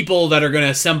people that are going to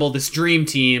assemble this dream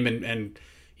team, and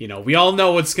you know, we all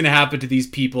know what's going to happen to these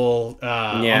people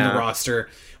on the roster.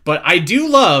 But I do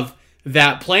love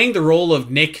that playing the role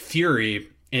of Nick Fury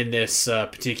in this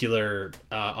particular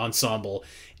ensemble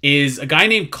is a guy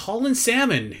named Colin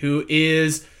Salmon, who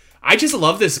is... I just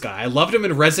love this guy. I loved him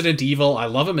in Resident Evil. I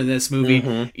love him in this movie.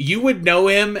 Mm-hmm. You would know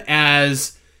him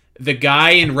as the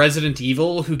guy in Resident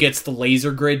Evil who gets the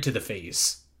laser grid to the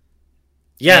face.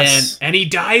 Yes. And he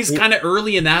dies kind of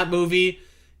early in that movie.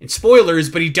 And spoilers,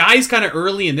 but he dies kind of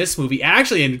early in this movie,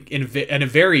 actually in a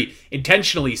very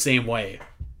intentionally same way.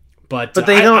 But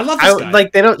they don't. I love this guy.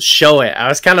 Like, they don't show it. I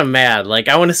was kind of mad. Like,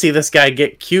 I want to see this guy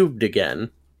get cubed again.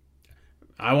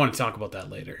 I want to talk about that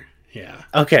later. Yeah.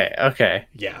 Okay.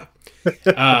 Yeah.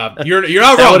 You're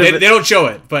not wrong. They don't show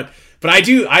it, but I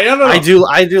do. I don't know.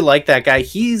 I do like that guy.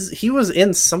 He was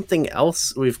in something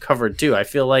else we've covered too. I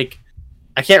feel like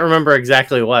I can't remember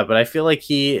exactly what, but I feel like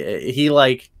he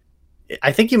like.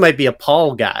 I think he might be a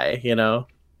Paul guy, you know?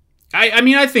 I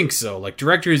mean, I think so. Like,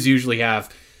 directors usually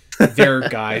have their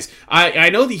guys. I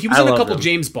know that he was in a couple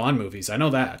James Bond movies. I know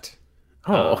that.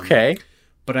 Oh, okay.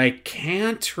 But I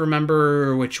can't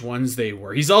remember which ones they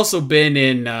were. He's also been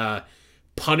in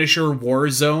Punisher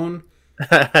Warzone.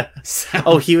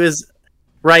 Oh, he was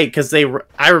right because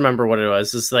I remember what it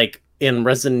was. It's like in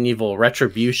Resident Evil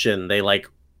Retribution, they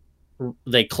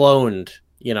cloned,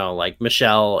 like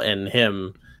Michelle and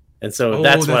him, and so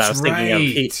that's what I was thinking of.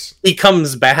 He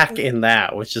comes back in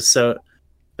that, which is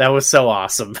that was so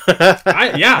awesome.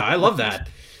 I love that.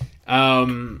 I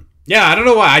don't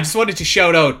know why. I just wanted to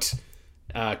shout out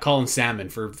Colin Salmon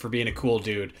for being a cool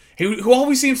dude who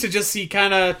always seems to just see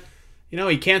kind of,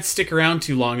 he can't stick around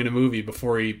too long in a movie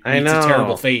before he meets a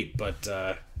terrible fate. But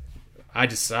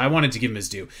I wanted to give him his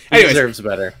due. Anyways, he deserves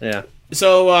better. Yeah.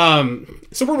 So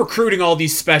we're recruiting all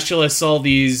these specialists, all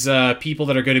these people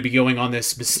that are going to be going on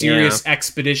this mysterious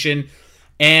expedition,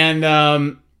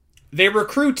 and they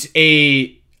recruit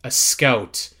a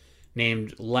scout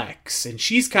named Lex, and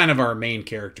she's kind of our main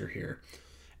character here.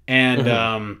 And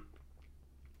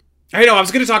I know I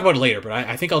was going to talk about it later, but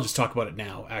I think I'll just talk about it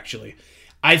now. Actually,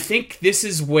 I think this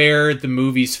is where the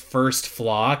movie's first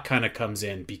flaw kind of comes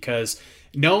in, because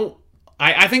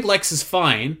I think Lex is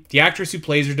fine. The actress who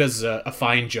plays her does a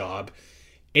fine job.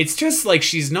 It's just like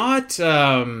she's not...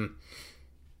 I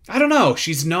don't know.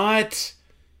 She's not...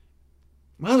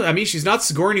 Well, I mean, she's not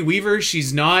Sigourney Weaver.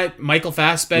 She's not Michael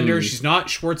Fassbender. She's not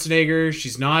Schwarzenegger.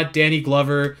 She's not Danny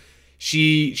Glover.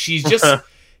 She's just...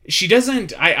 she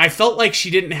doesn't... I felt like she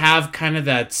didn't have kind of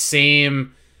that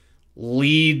same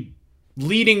leading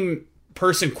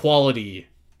person quality.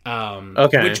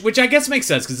 Okay. Which I guess makes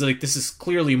sense, because like this is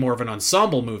clearly more of an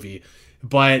ensemble movie,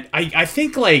 but I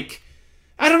think like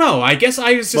I don't know. I guess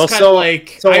I was just kind of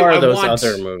like so are those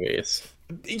other movies.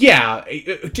 Yeah,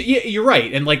 you're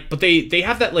right, and like, but they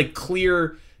have that like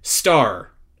clear star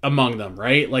among them,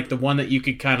 right? Like the one that you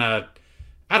could kind of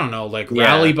I don't know, like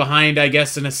rally behind, I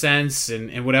guess, in a sense,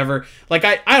 and whatever. Like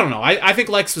I don't know. I think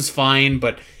Lex was fine,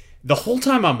 but the whole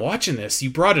time I'm watching this,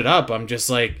 you brought it up. I'm just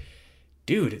like,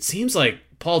 dude, it seems like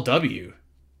Paul W.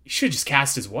 You should just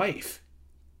cast his wife.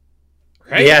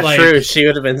 Right? Yeah, like, true. She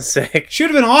would have been sick. She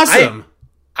would have been awesome.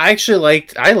 I actually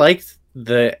liked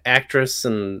the actress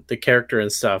and the character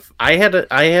and stuff. I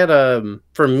had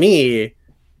for me,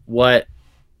 what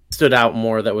stood out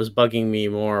more that was bugging me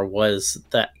more was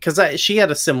that because she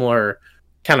had a similar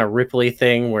kind of Ripley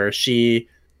thing where she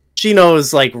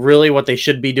knows like really what they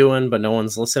should be doing, but no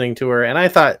one's listening to her. And I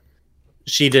thought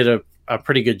she did a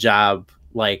pretty good job.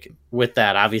 Like with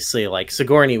that, obviously, like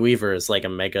Sigourney Weaver is like a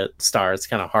mega star. It's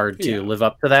kind of hard to live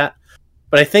up to that.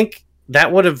 But I think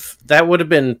that would have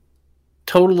been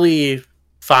totally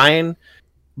fine.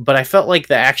 But I felt like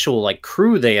the actual like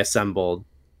crew they assembled,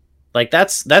 like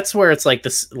that's where it's like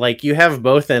this. Like you have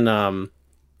both in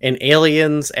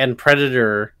Aliens and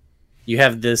Predator, you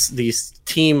have these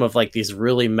team of like these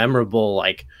really memorable,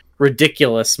 like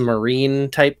ridiculous Marine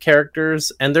type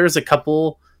characters, and there's a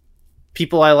couple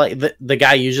people I like. The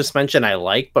guy you just mentioned I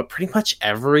like, but pretty much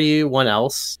everyone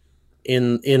else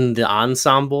in the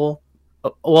ensemble,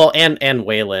 well, and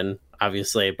Waylon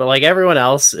obviously, but like everyone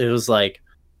else, it was like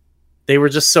they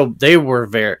were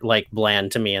very like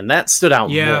bland to me, and that stood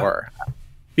out more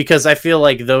because I feel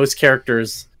like those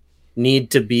characters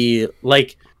need to be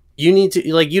like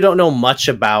you don't know much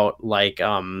about like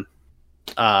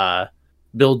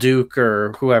Bill Duke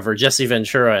or whoever, Jesse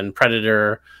Ventura and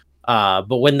Predator.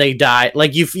 But when they die,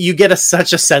 like you get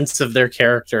such a sense of their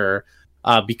character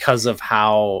because of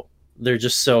how they're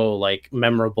just so like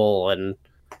memorable and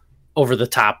over the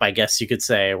top, I guess you could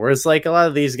say. Whereas like a lot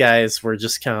of these guys were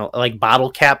just kind of like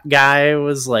Bottle Cap guy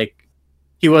was like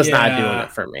he was not doing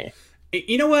it for me.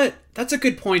 You know what? That's a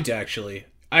good point actually,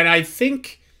 and I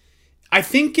think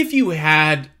if you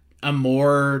had a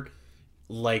more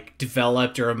like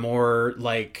developed or a more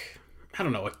like I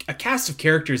don't know, a cast of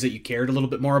characters that you cared a little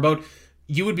bit more about,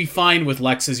 you would be fine with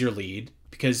Lex as your lead,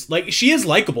 because like she is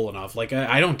likable enough. Like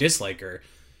I don't dislike her,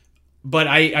 but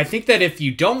I think that if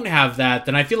you don't have that,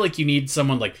 then I feel like you need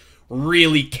someone like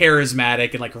really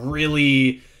charismatic and like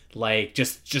really like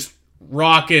just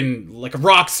rocking like a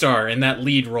rock star in that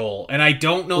lead role. And I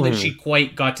don't know that she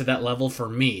quite got to that level for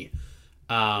me.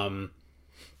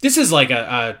 This is like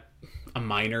a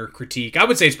minor critique. I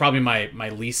would say it's probably my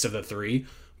least of the three.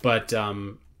 But,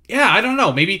 I don't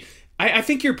know. Maybe, I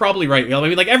think you're probably right. I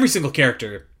mean, like, every single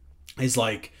character is,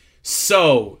 like,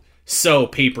 so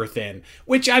paper thin.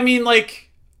 Which, I mean, like,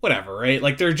 whatever, right?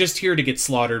 Like, they're just here to get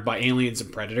slaughtered by aliens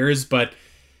and predators, but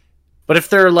if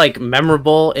they're, like,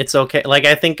 memorable, it's okay. Like,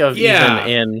 I think of even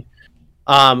in...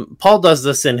 Paul does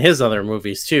this in his other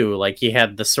movies, too. Like, he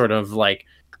had this sort of, like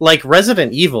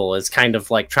Resident Evil is kind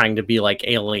of, like, trying to be like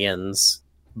Aliens,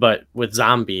 but with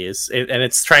zombies, and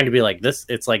it's trying to be like this.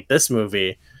 It's like this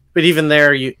movie, but even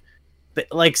there,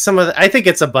 like some of I think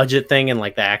it's a budget thing, and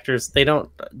like the actors, they don't.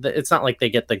 It's not like they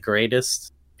get the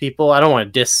greatest people. I don't want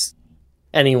to diss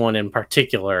anyone in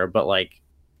particular, but like,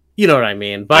 you know what I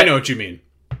mean. But I know what you mean.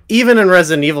 Even in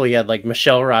Resident Evil, you had like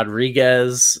Michelle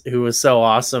Rodriguez, who was so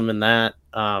awesome in that.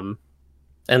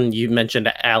 And you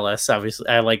mentioned Alice. Obviously,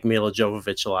 I like Mila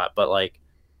Jovovich a lot, but like,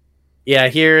 yeah,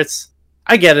 here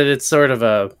I get it. It's sort of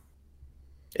a.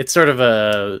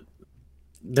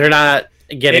 They're not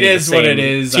getting. It is what it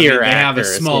is. They have a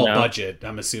small you know? budget.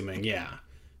 I'm assuming, yeah.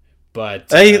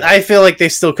 But I feel like they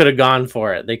still could have gone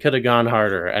for it. They could have gone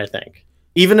harder. I think,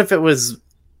 even if it was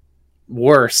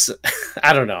worse.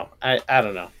 I don't know. I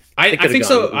don't know. I think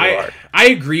so. I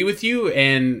agree with you,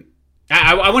 and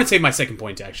I want to save my second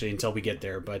point actually until we get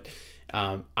there. But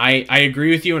I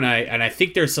agree with you, and I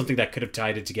think there's something that could have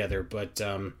tied it together. But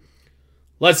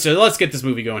let's get this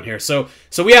movie going here. So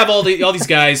we have all these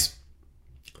guys.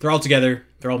 They're all together.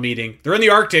 They're all meeting. They're in the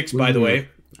Arctic, by the way.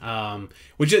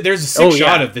 Which there's a sick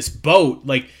shot of this boat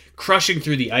like crushing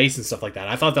through the ice and stuff like that.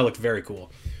 I thought that looked very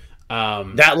cool.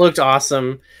 That looked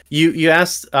awesome. You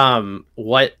asked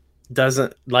what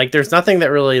doesn't like. There's nothing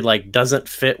that really like doesn't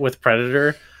fit with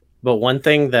Predator, but one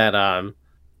thing that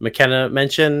McKenna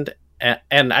mentioned,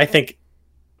 and I think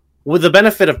with the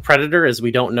benefit of Predator is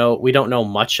we don't know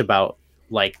much about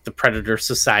like the Predator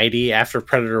society after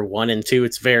Predator 1 and 2.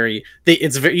 It's very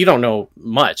you don't know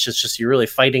much. It's just you're really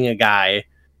fighting a guy,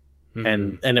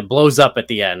 and it blows up at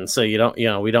the end. So we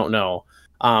don't know.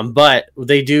 But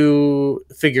they do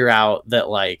figure out that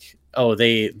like, oh,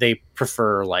 they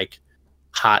prefer like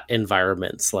hot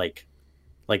environments, like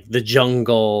the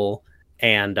jungle,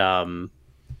 and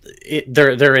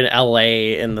they're in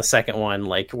LA in the second one,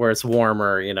 like where it's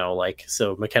warmer, you know, like,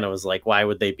 so McKenna was like, why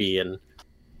would they be in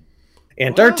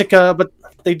Antarctica? But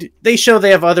they show they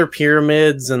have other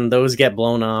pyramids and those get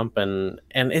blown up, and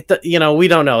it, you know, we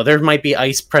don't know. There might be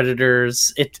ice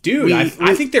predators.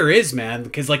 I think there is, man,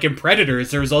 because like in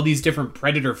Predators, there's all these different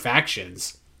predator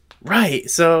factions. Right.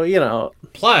 So, you know,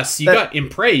 plus you got in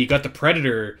Prey, you got the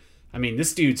Predator. I mean,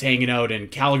 this dude's hanging out in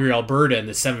Calgary, Alberta in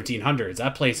the 1700s.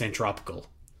 That place ain't tropical,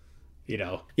 you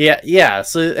know? Yeah.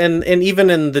 So, and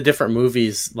even in the different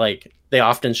movies, like they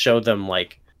often show them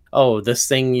like, oh, this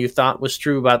thing you thought was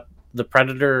true about the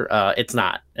Predator, it's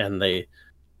not. And they,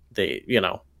 you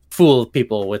know, fool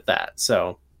people with that.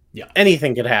 So yeah,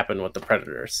 anything could happen with the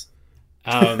Predators.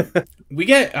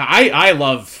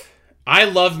 I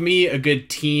love me a good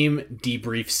team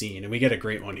debrief scene, and we get a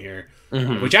great one here.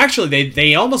 Which actually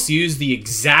they almost use the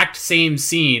exact same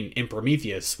scene in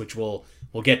Prometheus, which we'll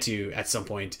get to at some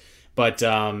point. But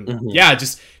yeah,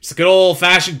 just a good old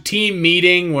fashioned team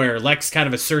meeting where Lex kind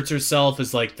of asserts herself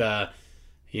as like the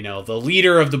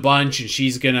leader of the bunch, and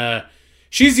she's the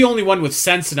only one with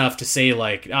sense enough to say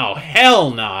like, oh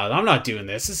hell no, I'm not doing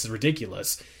this. This is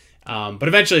ridiculous. But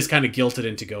eventually it's kind of guilted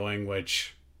into going,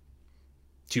 which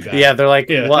too bad. Yeah, they're like,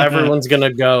 well, everyone's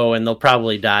gonna go, and they'll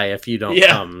probably die if you don't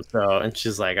come. So, and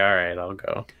she's like, all right, I'll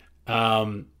go.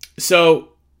 So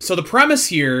the premise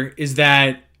here is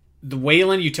that the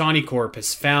Weyland-Yutani Corp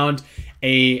has found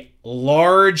a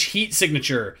large heat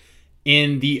signature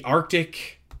in the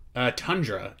Arctic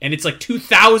tundra, and it's like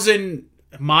 2,000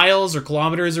 miles or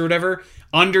kilometers or whatever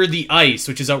under the ice,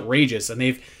 which is outrageous. And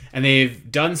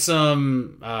they've done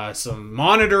some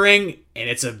monitoring, and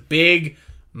it's a big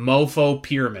mofo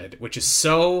pyramid, which is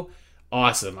so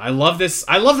awesome. I love this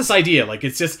idea. Like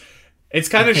it's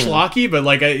kind of schlocky, but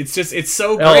like it's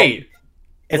so great.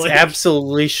 It's like,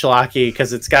 absolutely schlocky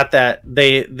because it's got that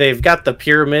they've got the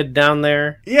pyramid down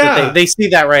there. Yeah, they see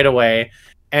that right away,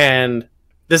 and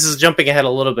this is jumping ahead a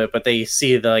little bit, but they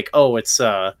see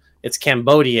it's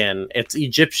Cambodian, it's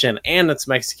Egyptian, and it's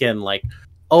Mexican. Like,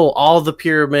 oh, all the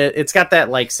pyramid. It's got that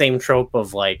like same trope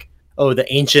of like, oh,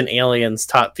 the ancient aliens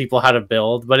taught people how to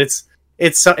build, but it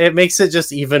makes it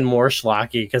just even more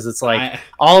schlocky because it's like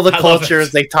all the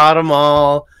cultures, they taught them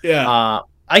all. Yeah.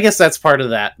 I guess that's part of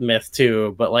that myth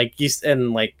too, but like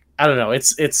I don't know,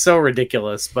 it's so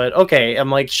ridiculous, but okay, I'm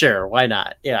like, sure, why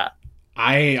not? Yeah.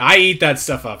 I eat that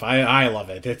stuff up. I love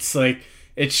it. It's like,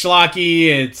 it's schlocky,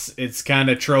 it's kind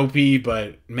of tropey,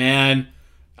 but man,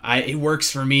 it works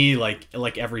for me like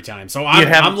every time. So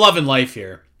I'm loving life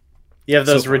here. You have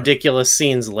those ridiculous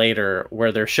scenes later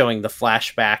where they're showing the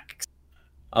flashback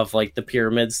of like the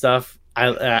pyramid stuff.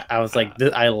 I was like,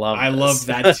 I love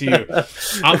that too.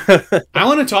 I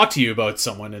want to talk to you about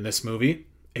someone in this movie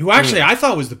who actually I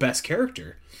thought was the best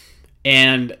character,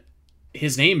 and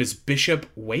his name is Bishop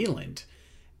Weyland,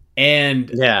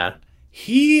 and yeah,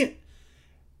 it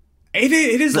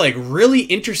is like really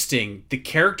interesting, the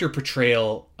character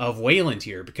portrayal of Weyland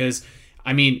here, because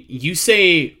I mean, you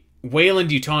say Wayland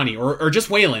Yutani, or just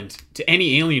Wayland to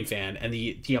any Alien fan, and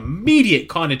the immediate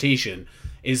connotation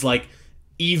is like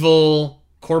evil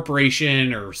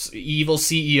corporation or evil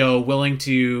CEO willing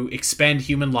to expend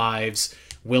human lives,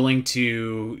 willing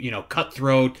to,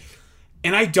 cutthroat.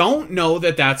 And I don't know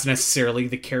that that's necessarily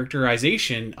the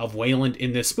characterization of Wayland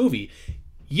in this movie.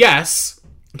 Yes,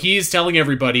 he's telling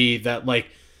everybody that, like,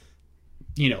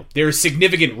 there's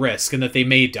significant risk and that they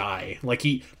may die. But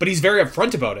he's very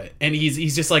upfront about it. And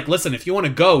he's just like, listen, if you want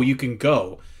to go, you can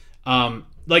go.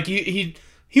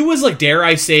 He was, like, dare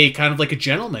I say, kind of like a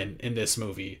gentleman in this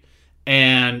movie.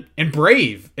 And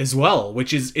brave as well,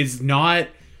 which is not,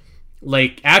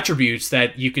 like, attributes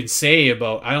that you can say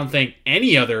about, I don't think,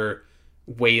 any other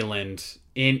Wayland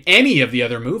in any of the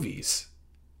other movies.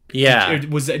 Yeah.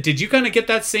 Did you kind of get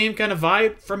that same kind of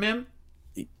vibe from him?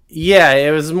 Yeah,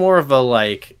 it was more of a,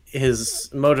 like, his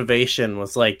motivation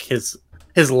was, like, his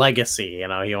legacy,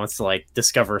 he wants to, like,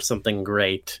 discover something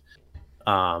great,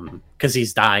 because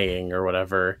he's dying or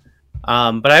whatever.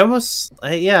 But I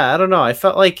don't know, I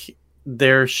felt like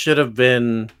there should have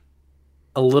been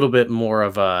a little bit more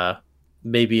of a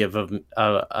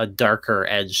darker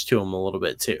edge to him a little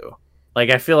bit too. Like,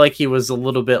 I feel like he was a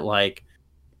little bit like,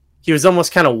 he was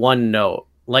almost kind of one note.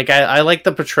 Like, I like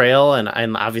the portrayal,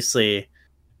 and obviously,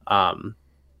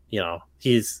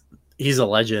 he's a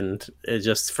legend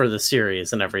just for the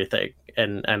series and everything.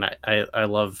 And I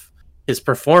love his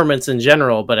performance in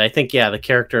general, but I think, the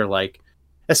character, like,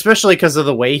 especially because of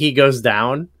the way he goes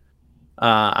down,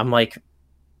 I'm like,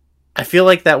 I feel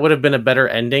like that would have been a better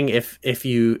ending if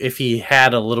he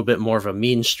had a little bit more of a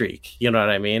mean streak. You know what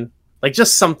I mean? Like,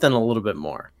 just something a little bit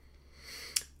more.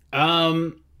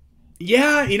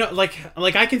 Yeah,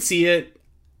 like I can see it.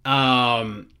 But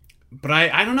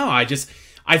I don't know.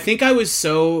 I think I was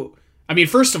so,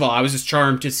 first of all, I was just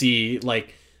charmed to see,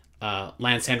 like,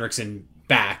 Lance Henriksen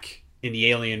back in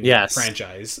the Alien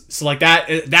franchise. So, like,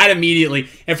 that immediately,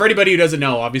 and for anybody who doesn't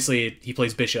know, obviously he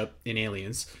plays Bishop in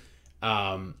Aliens.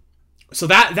 So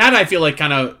that I feel like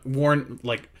kind of warmed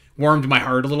my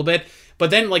heart a little bit.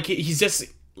 But then, like, he's just,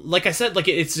 like I said, like,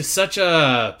 it's just such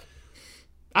a,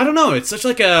 I don't know, it's such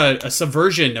like a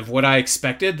subversion of what I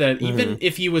expected, that even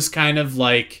if he was kind of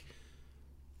like,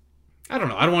 I don't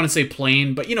know, I don't want to say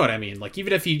plain, but you know what I mean? Like,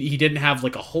 even if he didn't have,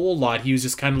 like, a whole lot, he was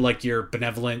just kind of like your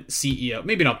benevolent CEO.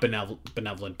 Maybe not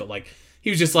benevolent, but, like, he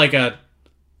was just like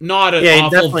not an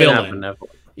awful villain.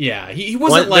 Yeah, he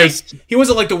wasn't he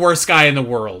wasn't like the worst guy in the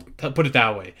world, to put it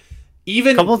that way.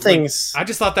 Even couple things. I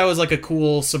just thought that was like a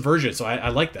cool subversion, so I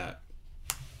like that.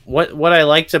 What I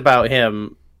liked about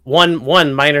him,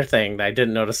 one minor thing that I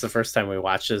didn't notice the first time we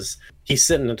watched, is he's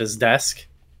sitting at his desk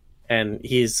and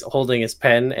he's holding his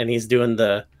pen and he's doing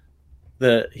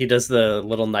he does the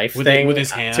little knife thing with his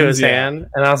hand, to his hand,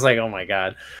 and I was like, oh my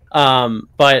god.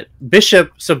 But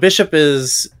Bishop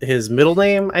is his middle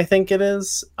name, I think it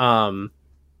is. And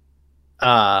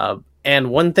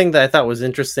one thing that I thought was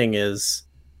interesting is,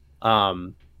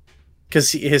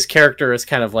 because his character is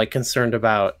kind of, like, concerned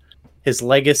about his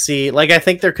legacy. Like, I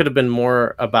think there could have been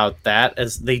more about that,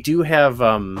 as they do have,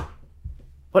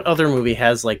 what other movie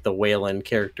has, like, the Wayland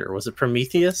character? Was it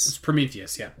Prometheus? It's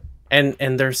Prometheus, yeah.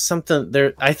 And there's something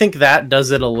there. I think that does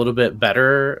it a little bit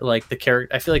better. Like,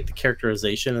 I feel like the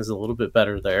characterization is a little bit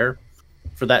better there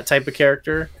for that type of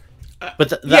character. But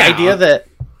the idea that,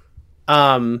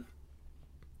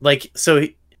 like, so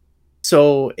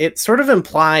it sort of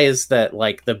implies that,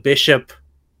 like, the Bishop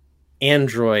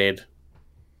android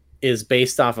is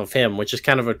based off of him, which is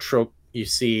kind of a trope you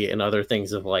see in other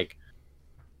things of, like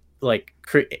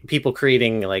people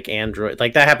creating, like, android,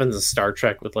 like that happens in Star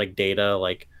Trek with, like, Data,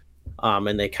 like,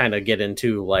 and they kind of get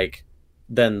into, like,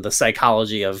 then the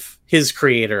psychology of his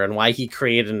creator and why he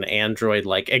created an android,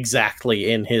 like,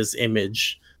 exactly in his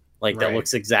image, like, that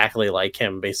looks exactly like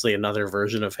him, basically another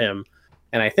version of him.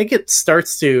 And I think it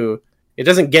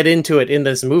doesn't get into it in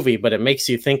this movie, but it makes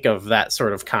you think of that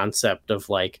sort of concept of,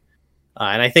 like,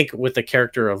 and I think with the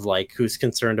character of, like, who's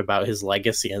concerned about his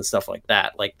legacy and stuff like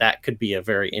that could be a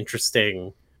very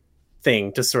interesting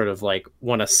thing to sort of, like,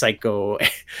 want to psycho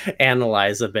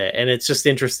analyze a bit. And it's just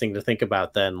interesting to think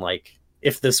about then, like,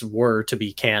 if this were to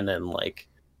be canon, like,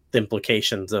 the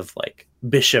implications of, like,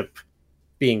 Bishop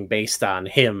being based on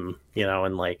him,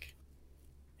 and, like,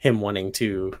 him wanting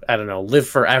to, I don't know, live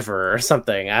forever or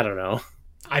something. I don't know.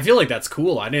 I feel like that's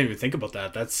cool. I didn't even think about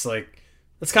that. That's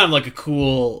kind of like a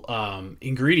cool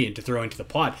ingredient to throw into the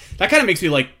pot. That kind of makes me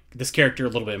like this character a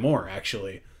little bit more,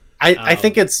 actually. I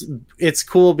think it's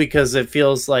cool because it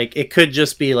feels like it could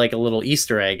just be like a little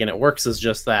Easter egg, and it works as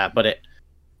just that, but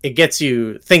it gets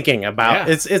you thinking about.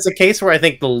 It's a case where I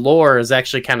think the lore is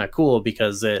actually kind of cool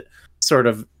because it sort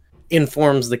of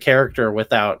informs the character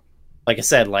without, like I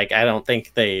said, like I don't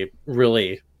think they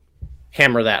really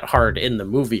hammer that hard in the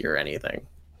movie or anything.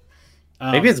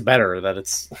 Maybe it's better that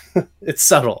it's it's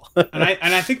subtle. and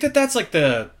I think that's like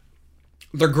the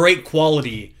great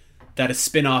quality that a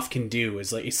spin-off can do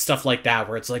is like stuff like that,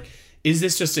 where it's like, is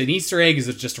this just an Easter egg? Is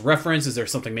it just a reference? Is there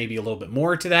something maybe a little bit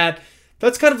more to that?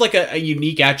 That's kind of like a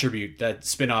unique attribute that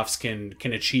spin-offs can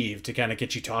achieve to kind of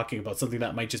get you talking about something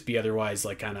that might just be otherwise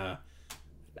like kind of,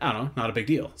 I don't know, not a big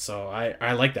deal. So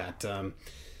I like that.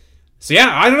 So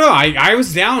yeah, I don't know. I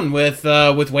was down with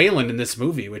Wayland in this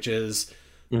movie, which is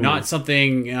not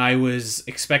something I was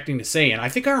expecting to say. And I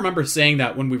think I remember saying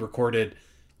that when we recorded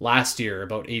last year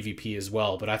about AVP as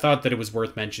well, but I thought that it was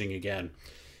worth mentioning again.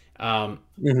 So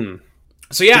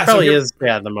yeah, he probably is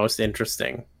the most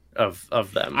interesting of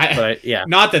them. But yeah,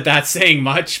 not that that's saying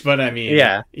much, but I mean,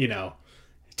 yeah, you know,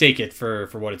 take it for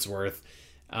what it's worth.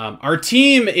 Our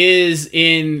team is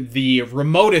in the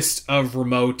remotest of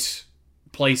remote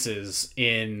places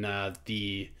in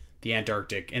the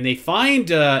Antarctic, and they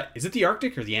find is it the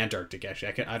Arctic or the Antarctic?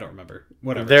 Actually, I don't remember.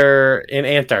 Whatever. They're in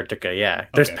Antarctica. Yeah,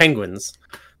 there's penguins.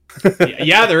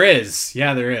 Yeah, there is.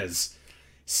 Yeah, there is.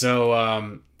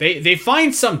 So they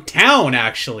find some town.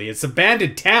 Actually, it's an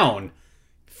abandoned town,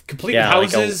 complete with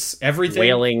houses, like everything.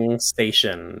 Whaling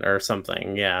station or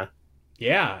something. Yeah.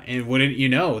 Yeah, and wouldn't you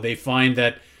know, they find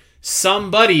that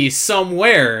somebody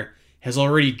somewhere has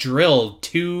already drilled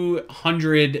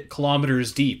 200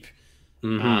 kilometers deep.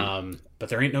 But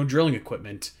there ain't no drilling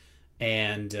equipment.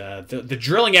 And the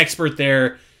drilling expert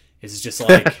there is just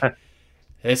like,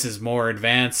 this is more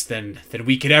advanced than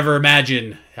we could ever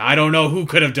imagine. I don't know who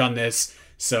could have done this.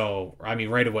 So, I mean,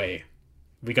 right away,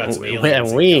 we got some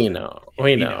aliens. We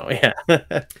know. Yeah. We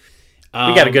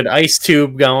got a good ice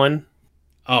tube going.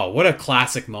 Oh, what a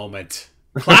classic moment.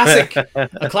 A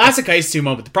classic ice tube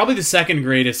moment. Probably the second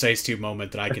greatest ice tube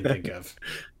moment that I can think of.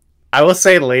 I will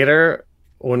say later,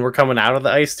 when we're coming out of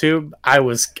the ice tube, I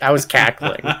was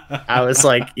cackling. I was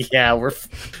like, yeah,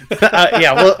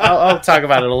 I'll talk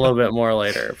about it a little bit more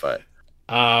later. But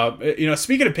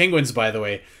speaking of penguins, by the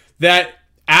way, that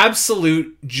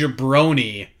absolute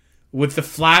jabroni with the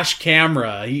flash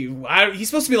camera, he's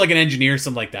supposed to be like an engineer or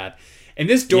something like that. And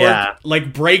this dork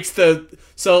breaks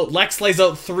so Lex lays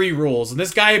out 3 rules, and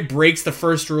this guy breaks the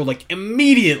first rule like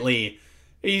immediately.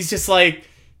 He's like,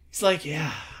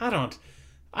 yeah,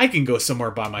 I can go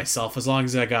somewhere by myself as long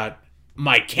as I got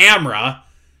my camera.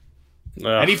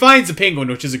 And he finds a penguin,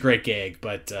 which is a great gag,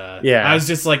 but I was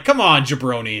just like, come on,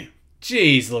 jabroni.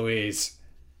 Jeez Louise.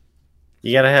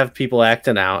 You gotta have people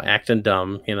acting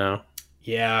dumb, you know?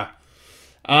 Yeah.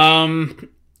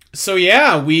 So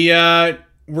yeah,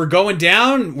 we're going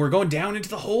down into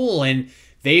the hole, and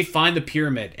they find the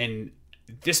pyramid, and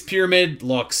this pyramid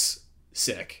looks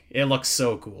sick. It looks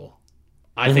so cool.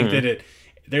 I think that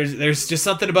there's just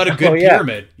something about a good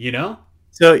pyramid, you know?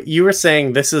 So you were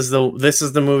saying this is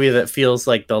the movie that feels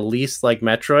like the least like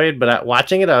Metroid, but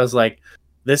watching it, I was like,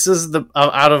 this is the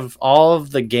out of all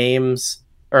of the games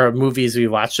or movies we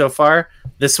watched so far,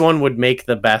 this one would make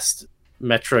the best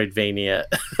Metroidvania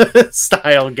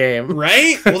style game,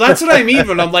 right? Well, that's what I mean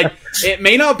when I'm like, it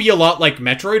may not be a lot like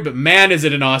Metroid, but man, is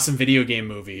it an awesome video game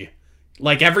movie.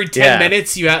 Like every 10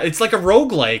 minutes it's like a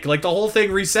roguelike. Like the whole thing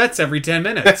resets every 10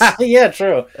 minutes. Yeah,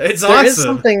 true. It's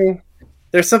awesome.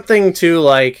 There's something to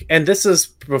like, and this is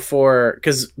before,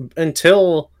 because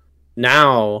until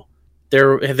now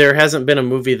there hasn't been a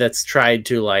movie that's tried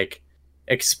to like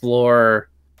explore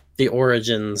the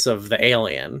origins of the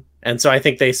alien. And so I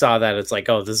think they saw that it's like,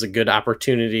 oh, this is a good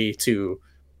opportunity to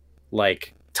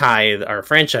like tie our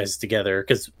franchises together,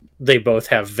 because they both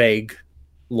have vague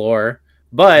lore,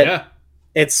 but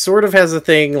it sort of has a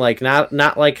thing like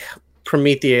not like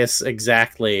Prometheus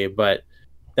exactly, but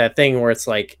that thing where it's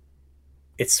like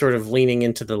it's sort of leaning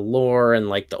into the lore and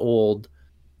like the old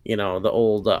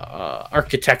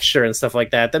architecture and stuff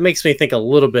like that. That makes me think a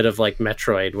little bit of like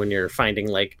Metroid when you're finding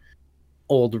like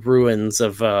old ruins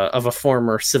of a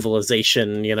former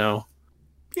civilization, you know.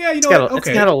 Yeah, it's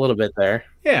got a little bit there.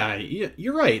 Yeah,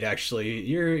 you're right. Actually,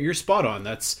 you're spot on.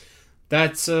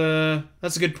 That's a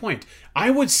good point.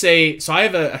 I would say so. I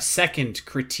have a second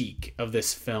critique of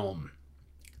this film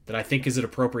that I think is an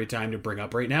appropriate time to bring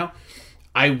up right now.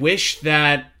 I wish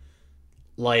that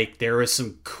like there was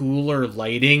some cooler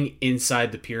lighting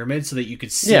inside the pyramid so that you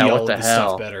could see all of the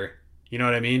stuff better. You know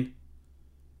what I mean?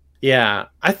 Yeah,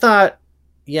 I thought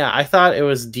it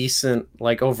was decent,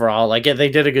 like overall. Like they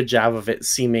did a good job of it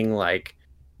seeming like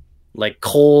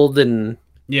cold and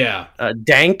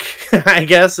dank, I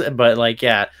guess. But like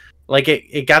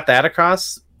it got that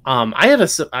across.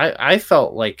 I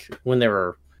felt like when they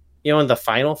were you know, in the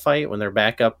final fight when they're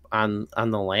back up on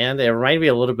the land, it reminded me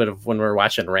a little bit of when we were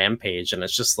watching Rampage, and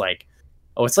it's just like,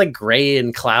 oh, it's like gray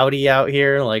and cloudy out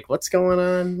here. Like, what's going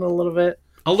on? A little bit.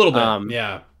 A little bit,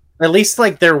 yeah. At least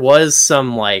like there was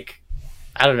some like,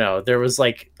 I don't know, there was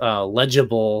like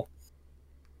legible,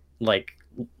 like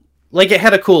it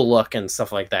had a cool look and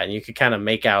stuff like that, and you could kind of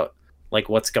make out like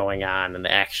what's going on and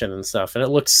the action and stuff, and it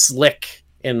looks slick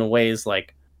in ways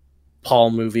like Paul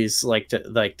movies like to,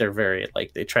 like they're very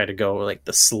like they try to go like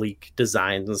the sleek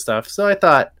designs and stuff. So I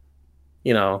thought,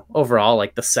 you know, overall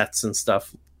like the sets and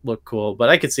stuff look cool, but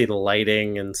I could see the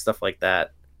lighting and stuff like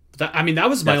that. I mean, that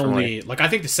was my only, like, I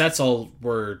think the sets all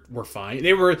were fine.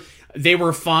 They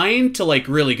were fine to like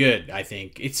really good. I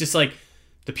think it's just like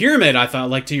the pyramid. I thought,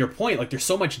 like, to your point, like there's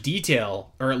so much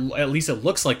detail, or at least it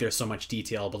looks like there's so much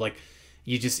detail, but like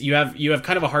you have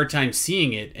kind of a hard time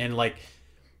seeing it. And like,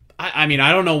 I mean,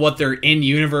 I don't know what their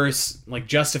in-universe like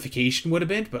justification would have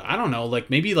been, but I don't know, like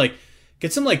maybe like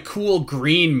get some like cool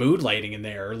green mood lighting in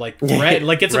there, or like red,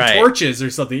 like get some torches or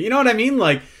something. You know what I mean?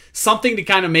 Like something to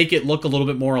kind of make it look a little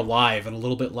bit more alive and a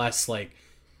little bit less like,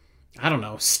 I don't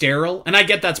know, sterile. And I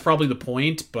get that's probably the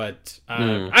point, but I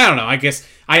don't know. I guess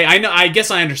I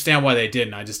guess I understand why they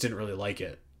didn't. I just didn't really like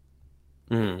it.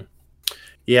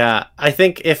 Yeah, I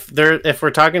think if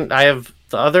we're talking, I have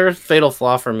the other fatal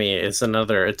flaw for me is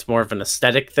another. It's more of an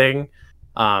aesthetic thing.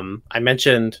 I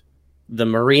mentioned the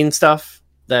marine stuff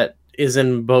that is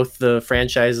in both the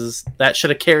franchises that should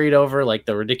have carried over, like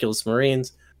the ridiculous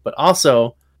Marines, but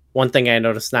also. One thing I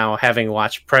noticed now, having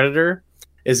watched Predator,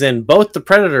 is in both the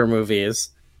Predator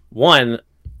movies, one,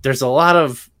 there's a lot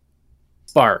of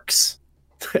sparks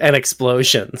and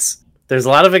explosions. There's a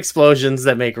lot of explosions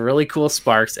that make really cool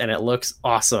sparks, and it looks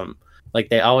awesome. Like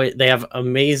they have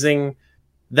amazing.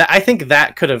 That I think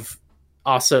that could have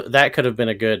been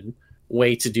a good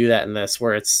way to do that in this,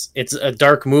 where it's a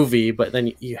dark movie, but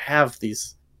then you have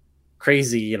these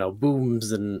crazy, you know,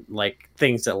 booms and like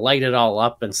things that light it all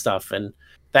up and stuff, and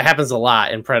that happens a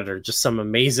lot in Predator. Just some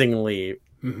amazingly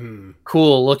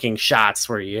cool looking shots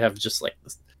where you have just like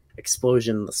this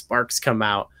explosion, the sparks come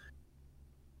out.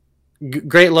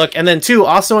 Great look. And then two,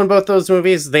 also in both those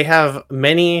movies, they have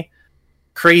many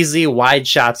crazy wide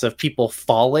shots of people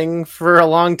falling for a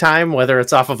long time, whether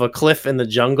it's off of a cliff in the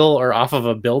jungle or off of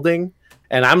a building.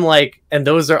 And I'm like, and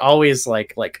those are always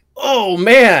like, oh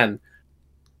man,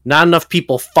 not enough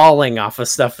people falling off of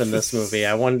stuff in this movie.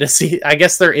 I wanted to see, I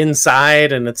guess they're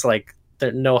inside and it's like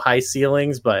there no high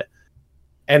ceilings, but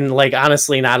and like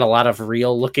honestly not a lot of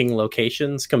real looking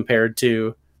locations compared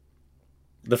to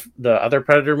the other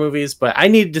Predator movies, but I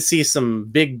needed to see some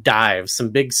big dives, some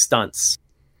big stunts.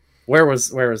 Where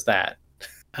was that?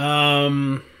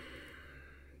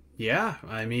 Yeah,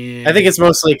 I mean, I think it's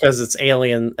mostly because it's an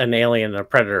alien and a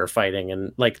predator fighting,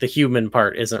 and like the human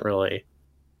part isn't really.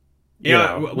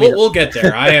 Yeah, we'll get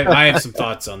there. I have some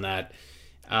thoughts on that.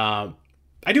 I'll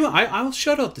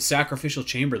shout out the sacrificial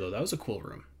chamber though. That was a cool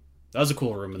room.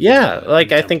 Yeah,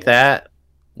 like I think that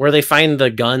where they find the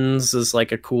guns is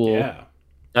like a cool. Yeah,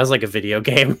 that was like a video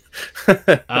game.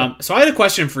 So I had a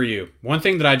question for you. One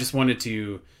thing that I just wanted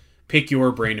to pick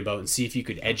your brain about and see if you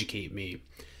could educate me.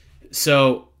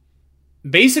 So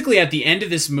basically, at the end of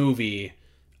this movie,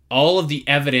 all of the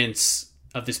evidence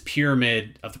of this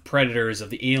pyramid of the predators of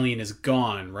the alien is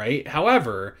gone, right?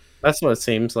 However, that's what it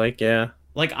seems like. Yeah.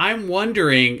 Like I'm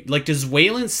wondering, like, does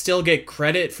Weyland still get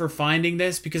credit for finding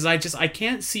this? Because I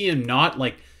can't see him not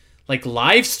like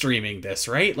live streaming this,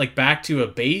 right? Like back to a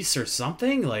base or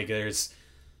something. Like there's,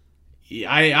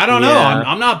 I don't know.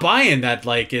 I'm not buying that.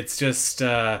 Like it's just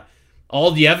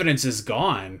all the evidence is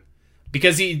gone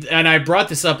because and I brought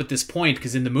this up at this point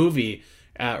because in the movie.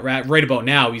 Right about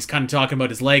now, he's kind of talking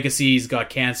about his legacy. He's got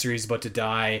cancer. He's about to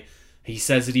die. He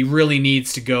says that he really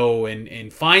needs to go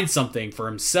and find something for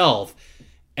himself.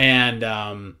 And,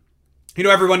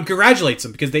 everyone congratulates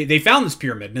him because they found this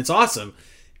pyramid and it's awesome.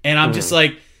 And I'm just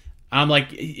like,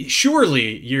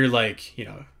 surely you're like,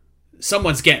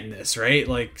 someone's getting this, right?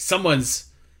 Like someone's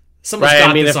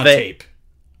got this on tape.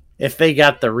 If they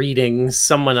got the readings,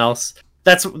 someone else...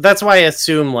 That's why I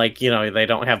assume they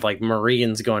don't have like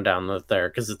Marines going down there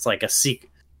because it's like a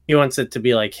secret. He wants it to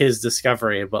be like his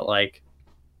discovery, but like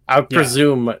I would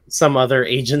presume some other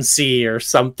agency or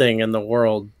something in the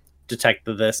world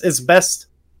detected this. It's best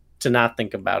to not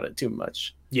think about it too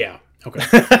much. Yeah. Okay.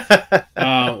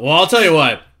 Well, I'll tell you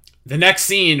what. The next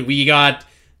scene we got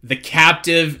the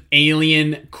captive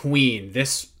alien queen.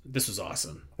 This was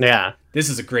awesome. Yeah. This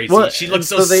is a great scene. She looks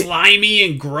so slimy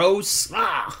and gross.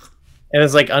 And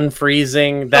it's like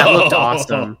unfreezing. That looked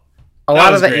awesome. A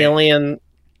lot of the alien.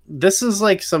 This is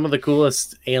like some of the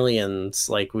coolest aliens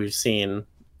like we've seen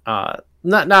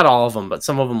Not all of them, but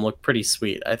some of them look pretty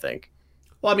sweet, I think.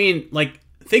 Well, I mean, like,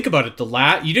 think about it.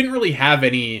 You didn't really have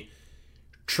any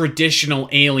traditional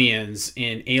aliens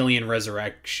in Alien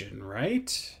Resurrection,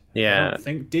 right? Yeah. I don't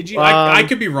think, did you? I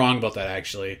could be wrong about that,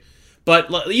 actually.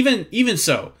 But even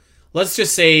so, let's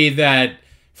just say that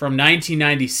from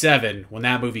 1997, when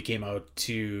that movie came out,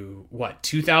 to,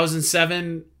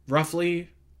 2007, roughly?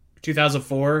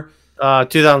 2004?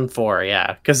 2004,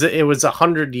 yeah. Because it was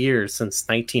 100 years since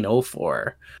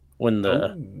 1904. When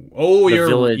the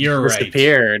village you're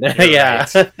disappeared. Right. Yeah.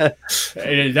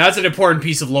 Right. That's an important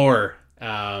piece of lore.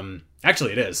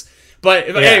 Actually, it is. But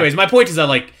anyways, my point is that,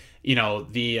 like, you know,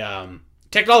 the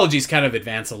technology's kind of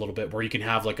advanced a little bit where you can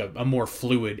have, like, a more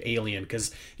fluid alien.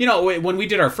 Because, you know, when we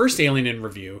did our first Alien in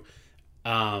review,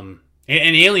 and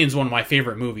Alien's one of my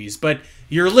favorite movies, but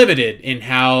you're limited in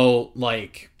how,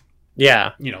 like,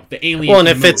 yeah, you know, the alien. Well, and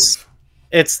if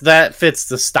it's that fits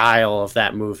the style of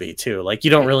that movie too. Like, you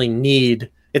don't really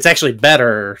need. It's actually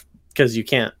better because you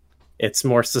can't. It's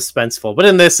more suspenseful. But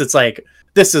in this, it's like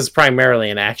this is primarily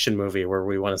an action movie where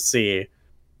we want to see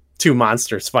two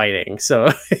monsters fighting. So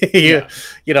you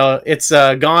know, it's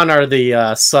gone are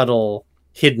the subtle,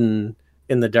 hidden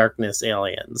in the darkness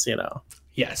aliens. You know.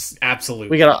 Yes, absolutely.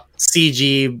 We got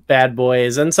CG bad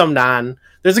boys and some non.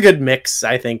 There's a good mix,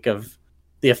 I think, of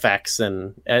the effects,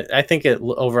 and I think it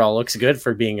overall looks good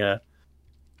for being a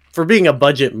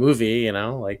budget movie, you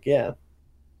know, like, yeah.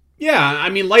 I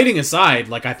mean, lighting aside,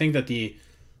 like, I think that the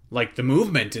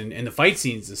movement and the fight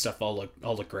scenes and stuff all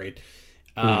look great.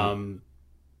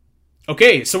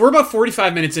 Okay, so we're about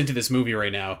 45 minutes into this movie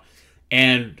right now,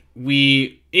 and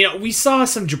we saw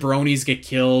some jabronis get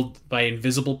killed by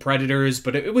invisible predators,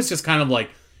 but it was just kind of like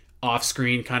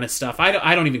off-screen kind of stuff.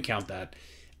 I don't even count that.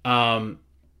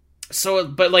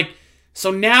 So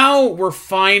now we're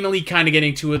finally kind of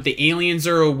getting to it. The aliens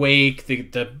are awake.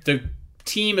 The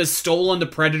team has stolen the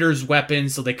Predator's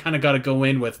weapons, so they kind of got to go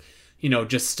in with, you know,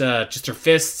 just their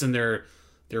fists and their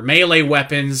melee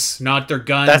weapons, not their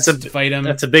guns, to fight them.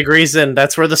 That's a big reason.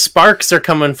 That's where the sparks are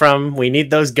coming from. We need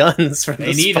those guns.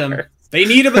 They need them. They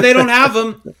need them, but they don't have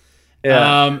them.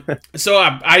 Yeah.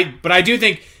 But I do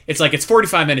think it's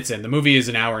 45 minutes in. The movie is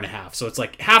an hour and a half, so it's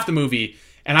like half the movie.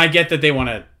 And I get that they want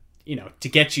to, you know, to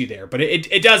get you there, but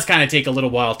it does kind of take a little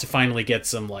while to finally get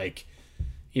some, like,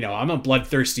 you know, I'm a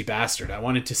bloodthirsty bastard. I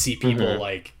wanted to see people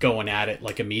like going at it,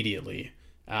 like, immediately,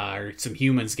 or some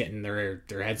humans getting their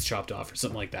heads chopped off or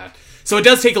something like that. So it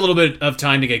does take a little bit of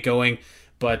time to get going,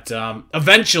 but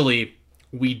eventually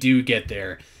we do get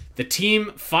there. The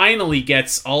team finally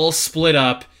gets all split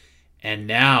up, and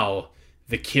now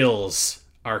the kills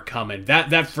are coming.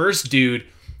 That first dude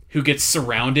who gets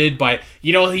surrounded by,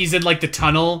 you know, he's in, like, the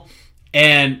tunnel,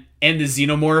 and the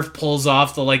xenomorph pulls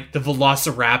off the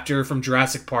velociraptor from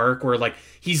Jurassic Park, where, like,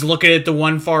 he's looking at the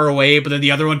one far away, but then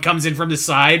the other one comes in from the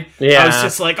side. Yeah. I was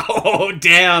just like, oh,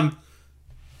 damn.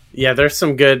 Yeah, there's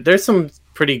some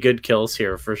pretty good kills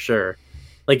here for sure.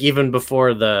 Like, even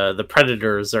before the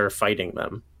predators are fighting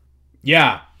them.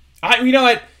 Yeah. You know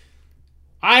what?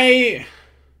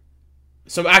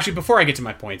 So actually, before I get to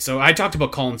my point, so I talked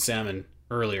about Colin Salmon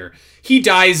earlier. He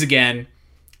dies again.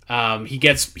 He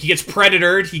gets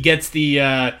predatored. He gets the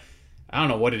I don't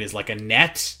know what it is, like a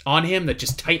net on him that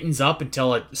just tightens up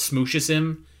until it smooshes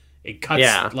him. It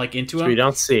cuts like into him. We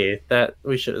don't see that.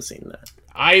 We should have seen that.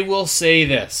 I will say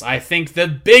this. I think the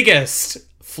biggest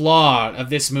flaw of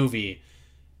this movie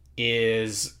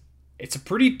is it's a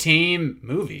pretty tame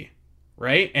movie,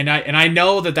 right? And I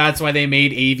know that that's why they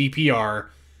made AVPR,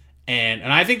 and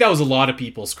I think that was a lot of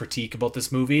people's critique about this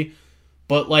movie.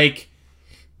 But, like,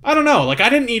 I don't know. Like, I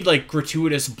didn't need, like,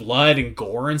 gratuitous blood and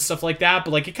gore and stuff like that.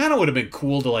 But, like, it kind of would have been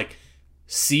cool to, like,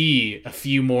 see a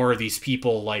few more of these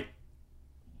people, like,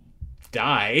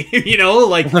 die. You know?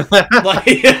 Like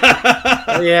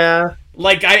yeah.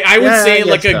 Like, I would say,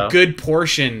 like, a good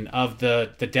portion of the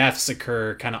deaths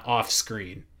occur kind of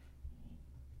off-screen.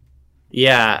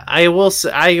 Yeah, I will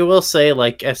say,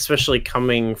 like, especially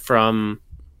coming from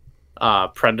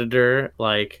Predator,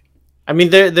 like, I mean,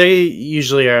 they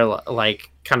usually are, like,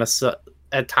 kind of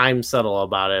at times subtle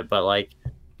about it, but, like,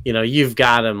 you know, you've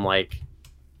got him, like,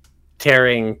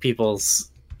 tearing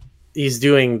people's. He's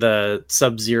doing the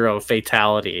Sub-Zero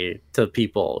fatality to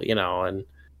people, you know, and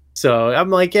so I'm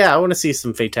like, yeah, I want to see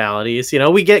some fatalities. You know,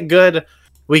 we get good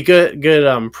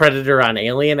Predator on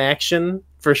Alien action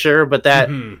for sure, but that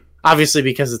obviously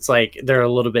because it's like they're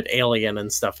a little bit alien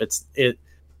and stuff.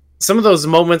 Some of those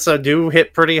moments do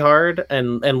hit pretty hard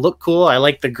and look cool. I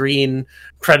like the green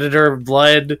Predator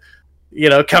blood, you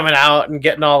know, coming out and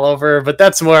getting all over. But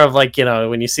that's more of like, you know,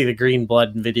 when you see the green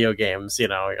blood in video games, you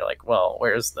know, you're like, well,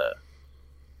 where's the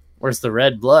Where's the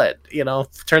red blood?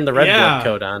 Turn the red Yeah. blood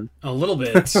code on. A little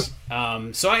bit. So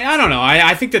I don't know.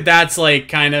 I think that's like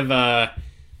kind of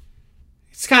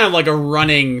it's kind of like a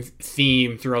running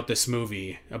theme throughout this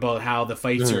movie about how the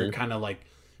fights are kind of like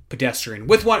pedestrian,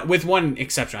 with one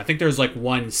exception. I think there's like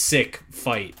one sick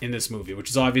fight in this movie, which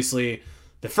is obviously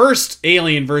the first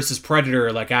Alien versus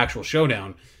Predator like actual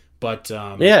showdown. But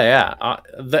all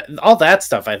that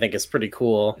stuff I think is pretty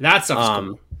cool. That stuff's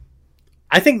cool.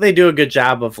 I think they do a good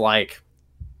job of like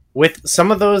with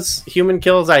some of those human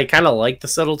kills. I kind of like the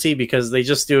subtlety because they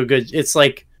just do a good. It's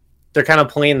like they're kind of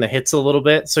playing the hits a little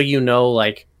bit, so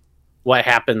like what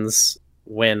happens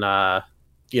when the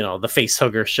face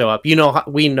huggers show up.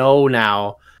 We know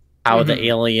now how the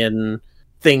alien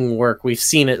thing work. We've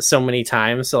seen it so many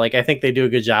times, so like I think they do a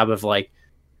good job of like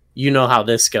how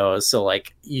this goes. So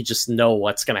like you just know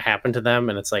what's gonna happen to them,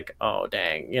 and it's like, oh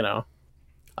dang,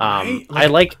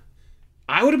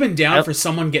 I would have been down for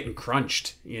someone getting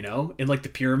crunched, in like the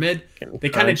pyramid. They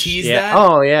kind of tease that.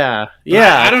 Oh yeah,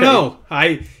 I don't know.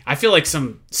 I feel like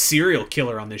some serial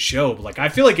killer on this show, but like I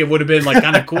feel like it would have been like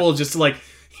kind of cool just to like,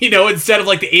 instead of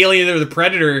like the alien or the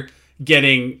predator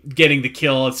getting the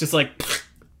kill, it's just like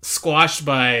squashed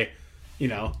by,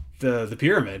 the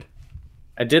pyramid.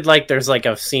 I did like there's like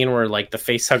a scene where like the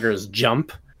face huggers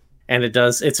jump, and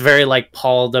it's very like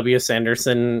Paul W.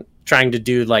 Sanderson trying to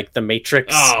do like the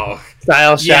Matrix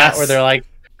style shot where they're like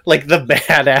the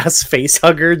badass face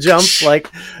hugger jump. Like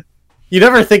you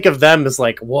never think of them as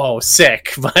like, whoa,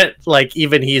 sick, but like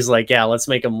even he's like, yeah, let's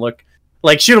make him look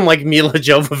like, shoot him like Mila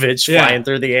Jovovich flying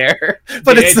through the air,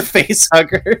 but it's the face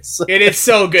huggers. It is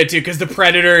so good too, because the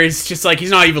Predator is just like,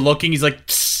 he's not even looking, he's like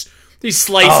he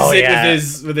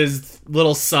slices with his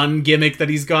little sun gimmick that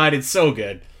he's got. It's so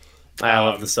good. I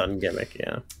love the sun gimmick.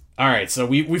 Yeah. All right, so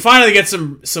we finally get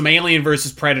some Alien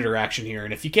versus Predator action here,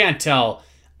 and if you can't tell,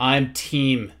 I'm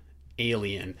Team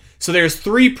Alien. So there's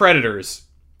 3 Predators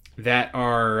that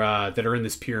are in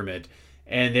this pyramid,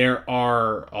 and there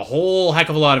are a whole heck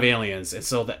of a lot of aliens. And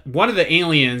so that one of the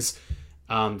aliens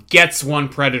gets one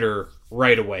Predator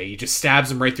right away. He just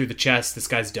stabs him right through the chest. This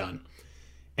guy's done.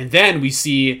 And then we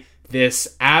see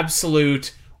this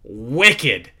absolute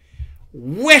wicked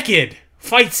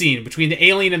fight scene between the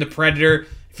alien and the Predator.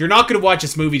 If you're not going to watch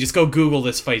this movie, just go Google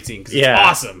this fight scene, because it's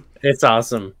awesome. It's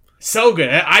awesome. So good.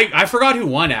 I forgot who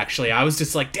won, actually. I was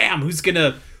just like, damn, who's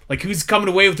coming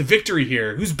away with the victory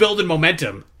here? Who's building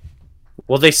momentum?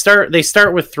 Well, they start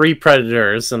with 3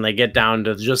 Predators, and they get down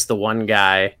to just the one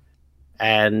guy.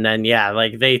 And then,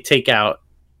 they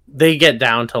get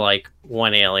down to like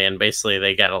one alien, basically,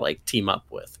 they got to like team up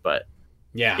with. But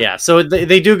yeah. So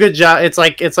they do a good job. It's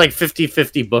like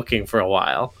 50-50 booking for a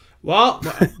while. Well,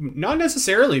 not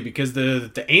necessarily, because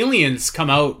the aliens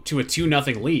come out to a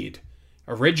 2-0 lead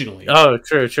originally. Oh,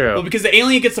 true. Well, because the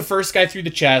alien gets the first guy through the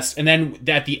chest, and then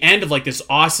at the end of like this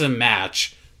awesome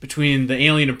match between the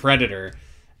alien and Predator,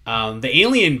 the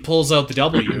alien pulls out the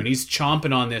W and he's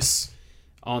chomping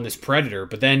on this Predator.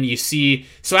 But then you see,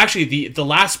 so actually the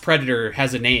last Predator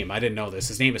has a name. I didn't know this.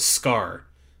 His name is Scar,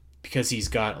 because he's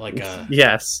got like a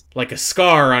like a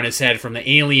scar on his head from the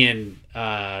alien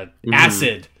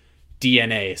acid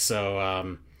DNA.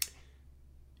 So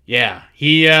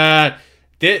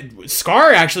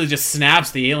Scar actually just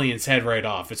snaps the alien's head right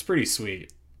off. It's pretty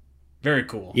sweet. Very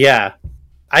cool. Yeah.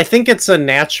 I think it's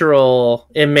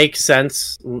it makes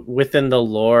sense within the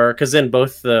lore, because in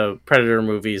both the Predator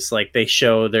movies, like they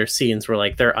show their scenes where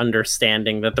like they're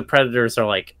understanding that the Predators are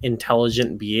like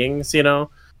intelligent beings,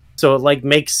 so it like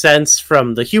makes sense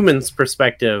from the human's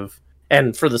perspective,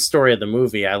 and for the story of the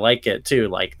movie, I like it too,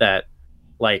 like that.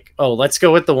 Like, oh, let's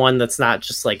go with the one that's not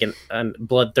just like a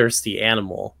bloodthirsty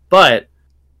animal. But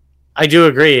I do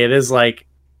agree, it is like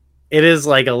a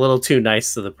little too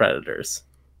nice to the Predators.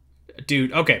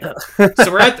 Dude, okay.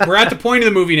 So we're at the point of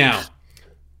the movie now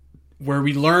where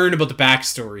we learn about the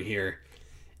backstory here.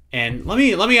 And let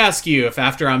me ask you, if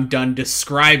after I'm done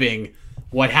describing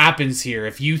what happens here,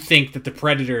 if you think that the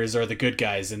Predators are the good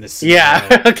guys in this scenario.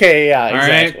 Yeah, okay, yeah, all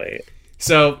exactly. Right?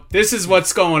 So this is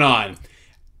what's going on.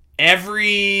 I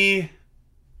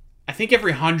think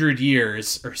every 100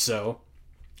 years or so,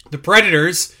 the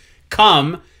Predators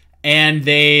come and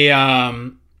they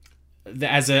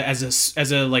as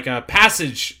a like a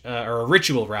passage or a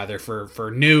ritual rather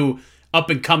for new up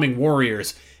and coming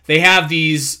warriors, they have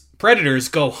these Predators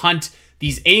go hunt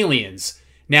these aliens.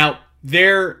 Now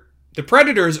the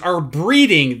Predators are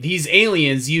breeding these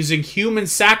aliens using human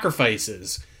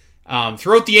sacrifices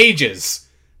throughout the ages.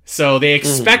 So they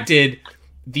expected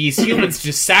these humans to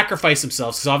just sacrifice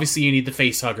themselves, because obviously you need the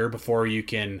face hugger before you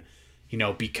can,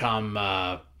 become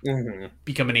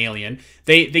become an alien.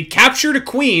 They captured a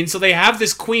queen, so they have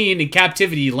this queen in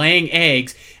captivity laying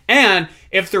eggs. And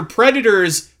if their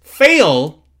predators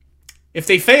fail, if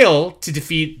they fail to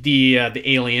defeat the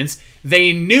aliens,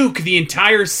 they nuke the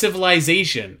entire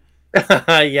civilization.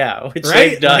 Yeah, which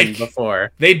they've done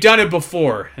before. They've done it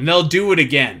before, and they'll do it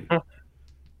again.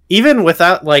 Even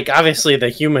without, like, obviously the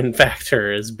human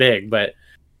factor is big, but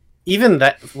even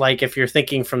that, like, if you're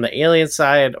thinking from the alien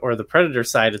side or the predator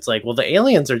side, it's like, well, the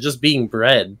aliens are just being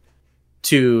bred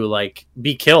to, like,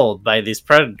 be killed by these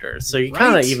predators. So you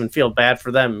kind of even feel bad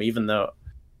for them, even though,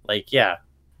 like, yeah.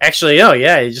 Actually, oh,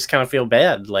 yeah, you just kind of feel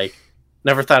bad. Like,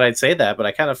 never thought I'd say that, but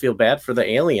I kind of feel bad for the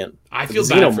alien. I feel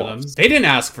bad for them. They didn't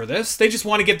ask for this. They just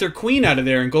want to get their queen out of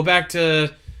there and go back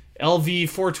to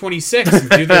LV-426 and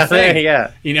do their thing.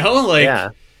 Yeah. You know? Like, yeah.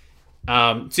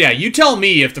 So yeah, you tell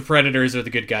me if the predators are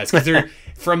the good guys. Because they're,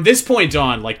 from this point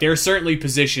on, like, they're certainly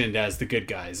positioned as the good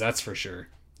guys. That's for sure.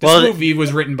 This movie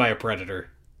was written by a predator.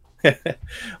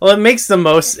 Well,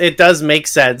 it does make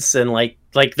sense, and like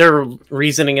their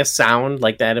reasoning is sound.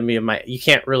 Like the enemy of you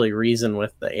can't really reason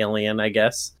with the alien, I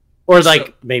guess. Or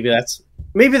like maybe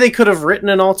they could have written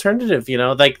an alternative, you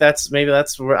know, like that's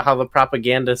how the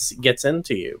propaganda gets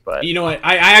into you. But you know what,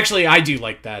 I do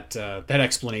like that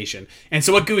explanation. And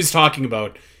so what Goo is talking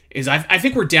about is I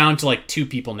think we're down to like two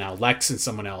people now, Lex and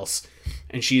someone else,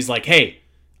 and she's like, hey,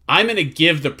 I'm gonna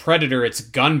give the predator its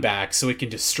gun back so it can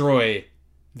destroy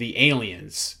the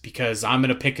aliens because I'm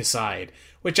gonna pick a side.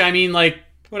 Which, I mean, like,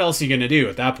 what else are you gonna do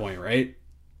at that point, right?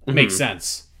 It makes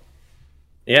sense.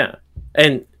 Yeah,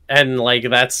 and like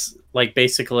that's like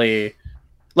basically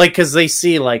like because they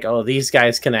see like, oh, these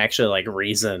guys can actually like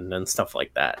reason and stuff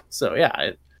like that. So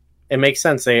yeah, it makes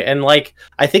sense.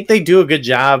 I think they do a good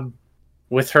job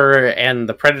with her and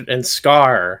the predator and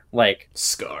Scar, like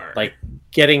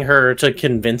getting her to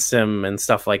convince him and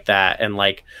stuff like that, and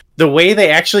like the way they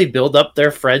actually build up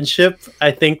their friendship,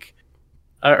 I think,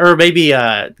 or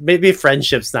maybe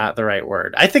friendship's not the right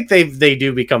word. I think they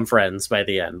do become friends by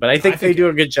the end, but I think they do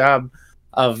a good job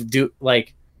of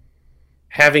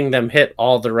having them hit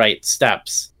all the right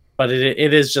steps. But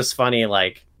it is just funny,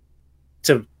 like,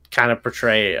 to kind of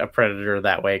portray a predator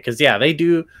that way, because yeah, they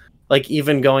do. Like,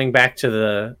 even going back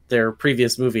to their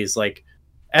previous movies, like,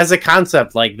 as a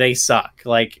concept, like, they suck.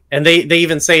 Like, and they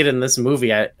even say it in this movie,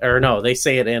 they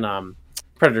say it in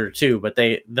Predator 2, but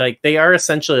they are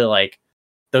essentially like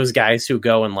those guys who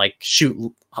go and like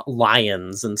shoot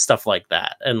lions and stuff like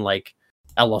that, and like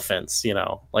elephants, you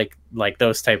know, like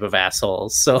those type of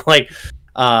assholes. So like,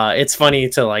 it's funny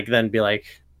to like then be like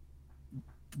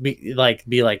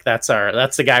that's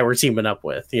the guy we're teaming up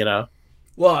with, you know.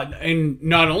 Well, and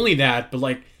not only that, but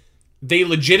like they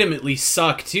legitimately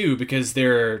suck too, because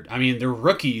they're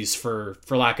rookies for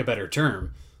lack of a better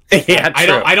term. Yeah,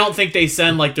 I don't think they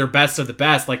send like their best of the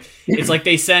best. Like it's like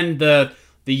they send the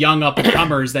young up and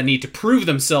comers that need to prove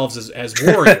themselves as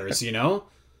warriors, you know?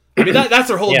 I mean that's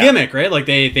their whole gimmick, right? Like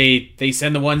they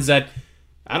send the ones that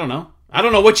I don't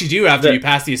know what you do after you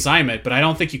pass the assignment, but I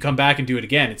don't think you come back and do it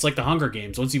again. It's like the Hunger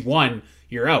Games. Once you've won,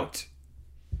 you're out.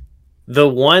 The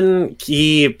one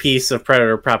key piece of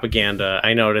Predator propaganda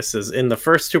I notice is in the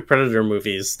first two Predator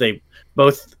movies,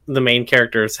 both the main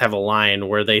characters have a line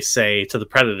where they say to the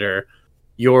Predator,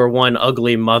 "You're one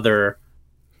ugly mother,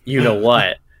 you know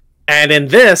what?" And in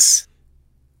this,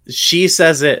 she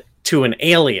says it to an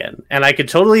alien, and I could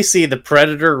totally see the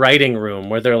Predator writing room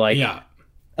where they're like,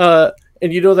 and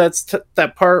you know that's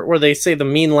that part where they say the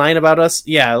mean line about us?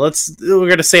 Yeah, we're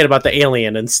gonna say it about the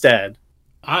alien instead.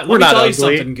 Let me tell you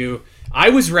something, Goo. I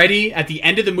was ready at the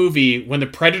end of the movie when the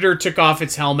Predator took off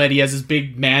its helmet. He has his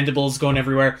big mandibles going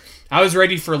everywhere. I was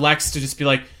ready for Lex to just be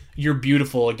like, "You're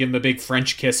beautiful," and give him a big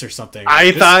French kiss or something.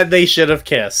 I thought they should have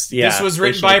kissed. Yeah, this was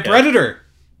written by a Predator.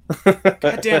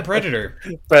 Goddamn Predator.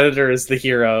 Predator is the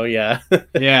hero, yeah.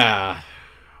 Yeah.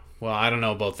 Well, I don't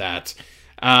know about that.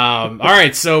 All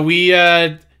right, so we're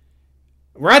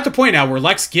at the point now where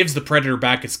Lex gives the Predator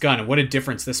back its gun, and what a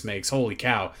difference this makes. Holy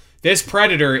cow. This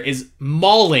Predator is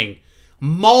mauling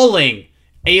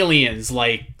aliens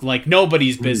like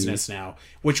nobody's business now,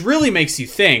 which really makes you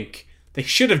think they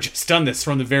should have just done this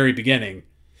from the very beginning.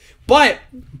 But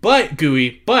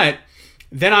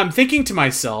then I'm thinking to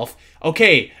myself,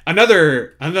 okay,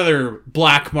 another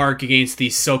black mark against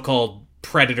these so-called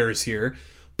predators here.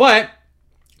 But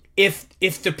if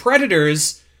the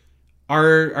predators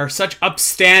are such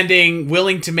upstanding,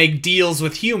 willing to make deals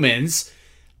with humans,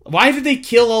 why did they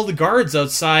kill all the guards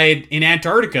outside in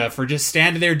Antarctica for just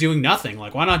standing there doing nothing?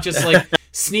 Like, why not just like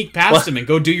sneak past them and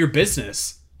go do your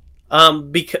business?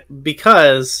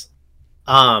 Because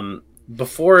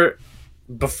before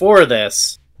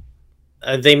this,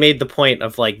 they made the point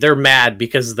of like they're mad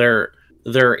because they're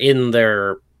in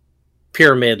their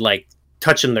pyramid, like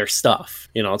touching their stuff.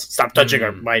 Stop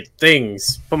touching my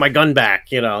things. Put my gun back.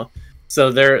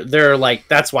 So they're like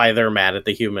that's why they're mad at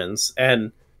the humans,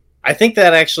 and I think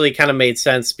that actually kind of made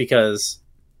sense because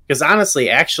honestly,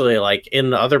 actually, like in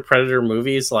the other Predator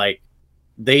movies, like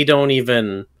they don't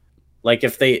even like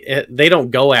if they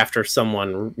don't go after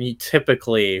someone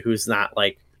typically who's not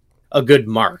like a good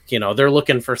mark. They're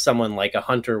looking for someone like a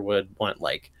hunter would want,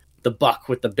 like the buck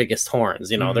with the biggest horns.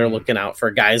 They're looking out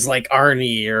for guys like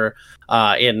Arnie, or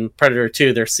in Predator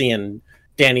 2, they're seeing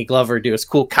Danny Glover do his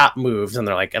cool cop moves, and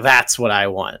they're like, that's what I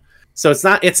want. So it's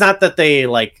not that they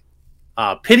like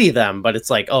pity them, but it's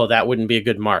like, oh, that wouldn't be a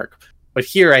good mark. But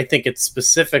here, I think it's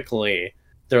specifically,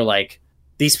 they're like,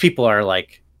 these people are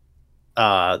like,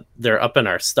 they're up in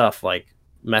our stuff, like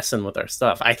messing with our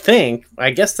stuff. I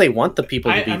guess they want the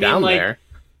people to be down there.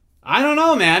 I don't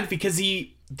know, man, because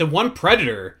the one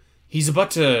Predator, he's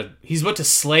about to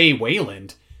slay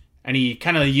Weyland, and he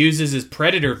kind of uses his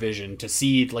Predator vision to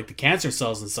see like the cancer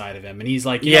cells inside of him, and he's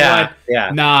like, you know what?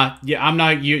 Yeah. Nah, yeah, I'm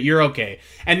not. You're okay.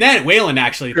 And then Weyland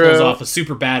actually pulls off a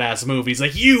super badass move. He's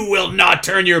like, you will not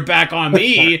turn your back on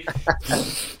me.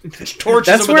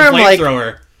 Torches him with a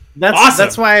flamethrower. That's awesome.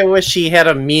 That's why I wish he had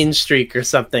a mean streak or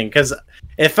something, because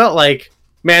it felt like,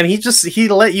 man, he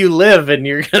let you live and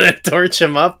you're gonna torch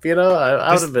him up.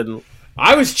 I would have been.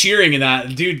 I was cheering in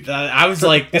that, dude. I was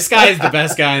like, this guy is the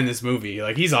best guy in this movie.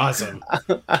 Like, he's awesome.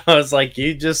 I was like,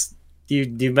 you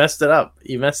messed it up.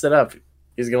 You messed it up.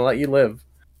 He's gonna let you live.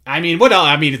 I mean, what else?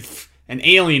 I mean, an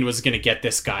alien was gonna get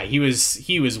this guy. He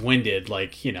was winded.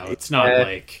 Like, it's not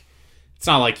like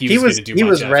he was gonna do much. He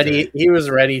was ready. He was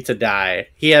ready to die.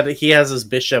 He has his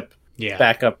bishop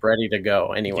back up ready to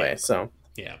go anyway. So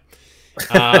yeah.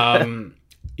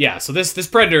 So this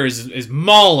Predator is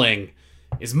mauling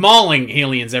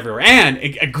aliens everywhere, and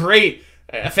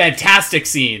a fantastic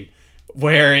scene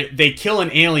where they kill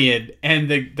an alien and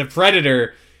the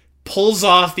Predator pulls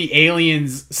off the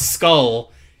alien's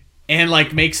skull and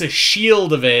like makes a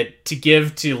shield of it to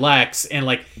give to Lex, and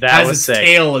like has its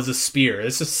tail as a spear.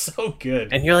 This is so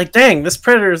good. And you're like, dang, this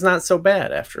Predator is not so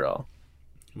bad after all.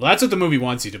 Well, that's what the movie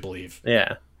wants you to believe.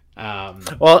 Yeah.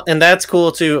 Well, and that's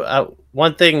cool too.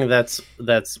 One thing that's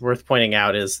worth pointing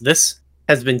out is this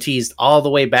has been teased all the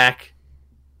way back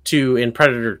to in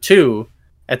Predator 2.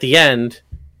 At the end,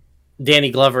 Danny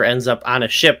Glover ends up on a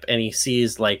ship and he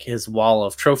sees like his wall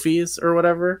of trophies or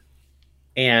whatever,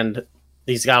 and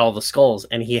he's got all the skulls,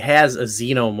 and he has a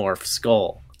xenomorph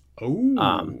skull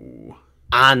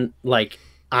on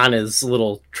his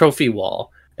little trophy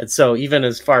wall. And so even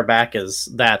as far back as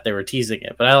that, they were teasing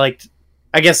it. But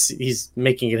I guess he's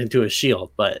making it into a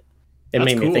shield, but it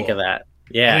made me think of that.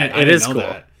 Yeah, it is cool.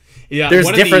 That. Yeah,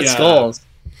 there's different skulls.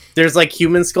 There's like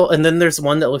human skull, and then there's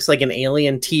one that looks like an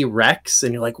alien T-Rex,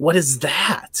 and you're like, what is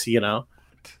that?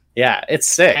 Yeah, it's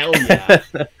sick. Hell yeah.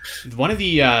 One of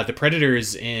the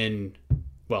Predators in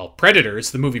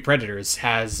Predators, the movie Predators,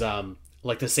 has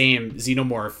like the same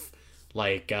xenomorph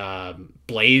like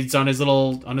blades on his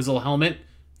little helmet.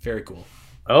 Very cool.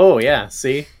 Oh yeah,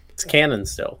 see? It's canon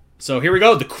still. So here we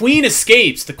go. The Queen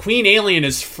escapes. The Queen alien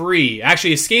is free.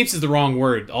 Actually, escapes is the wrong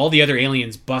word. All the other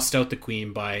aliens bust out the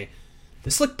Queen by...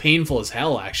 This looked painful as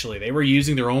hell, actually. They were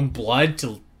using their own blood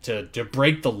to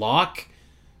break the lock.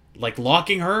 Like,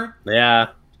 locking her. Yeah.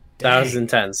 That was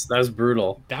intense. That was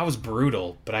brutal. That was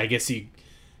brutal. But I guess you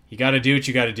got to do what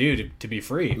you got to do to be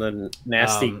free. The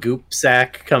nasty goop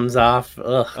sack comes off.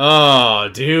 Ugh. Oh,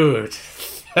 dude.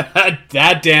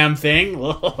 That damn thing.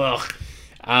 Ugh.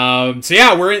 So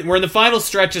yeah, we're in the final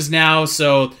stretches now.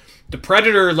 So the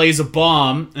Predator lays a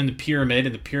bomb in the pyramid,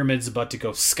 and the pyramid's about to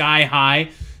go sky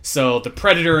high. So the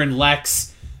Predator and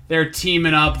Lex, they're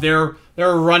teaming up. They're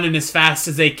running as fast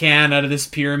as they can out of this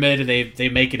pyramid, and they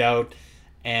make it out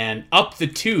and up the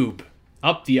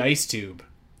ice tube.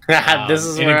 This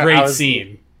is in a great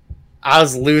scene. I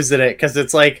was losing it because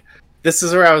it's like this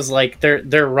is where I was like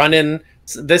they're running.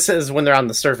 This is when they're on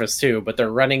the surface too, but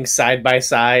they're running side by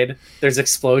side. There's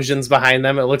explosions behind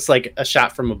them. It looks like a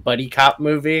shot from a buddy cop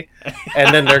movie.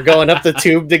 And then they're going up the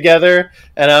tube together.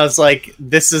 And I was like,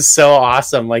 this is so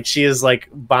awesome. Like, she is like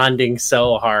bonding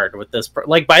so hard with this.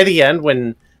 Like, by the end,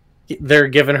 when they're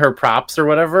giving her props or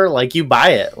whatever, like, you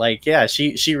buy it. Like, yeah,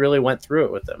 she really went through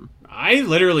it with them. I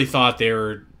literally thought they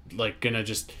were like gonna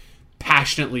just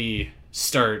passionately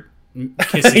start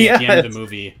kissing at the end of the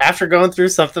movie. After going through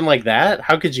something like that,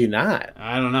 how could you not?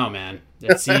 I don't know, man.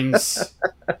 It seems...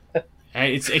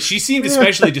 she seemed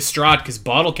especially distraught because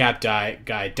Bottle Cap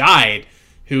guy died,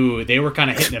 who they were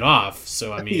kind of hitting it off.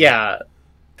 So, I mean... Yeah.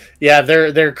 Yeah,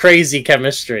 their crazy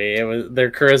chemistry. It was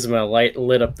their charisma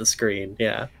lit up the screen.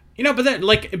 Yeah. But then,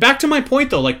 like, back to my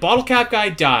point though, like, Bottle Cap guy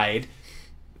died.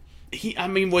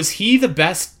 Was he the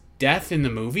best death in the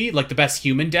movie? Like, the best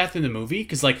human death in the movie?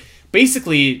 Because, like,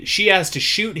 basically, she has to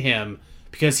shoot him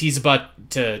because he's about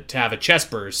to have a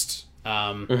chest burst.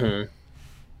 There's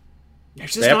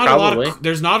just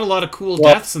there's not a lot of cool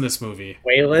deaths in this movie.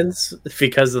 Wayland's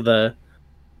because of the.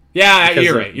 Yeah,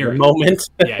 you're right. You're right. Moment.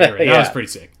 Yeah, you're right. That was pretty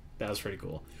sick. That was pretty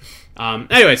cool.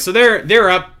 Anyway, so they're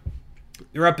up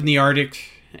in the Arctic,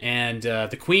 and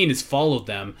the Queen has followed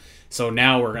them. So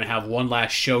now we're gonna have one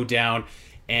last showdown,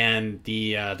 and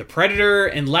the Predator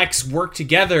and Lex work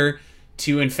together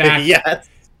to, in fact,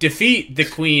 defeat the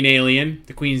Queen alien,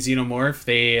 the Queen xenomorph.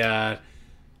 They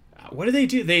what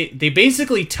do? They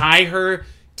basically tie her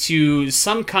to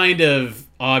some kind of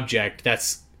object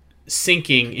that's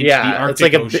sinking into the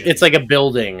Arctic Ocean. It's like a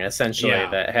building essentially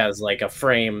that has like a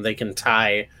frame they can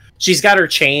tie. She's got her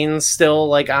chains still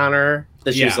like on her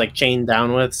that she's like chained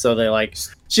down with, so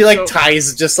she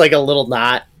ties just like a little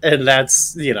knot, and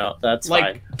that's that's like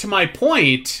fine. To my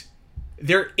point,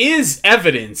 there is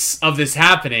evidence of this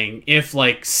happening if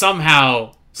like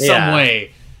somehow some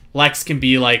way Lex can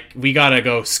be like, we gotta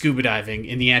go scuba diving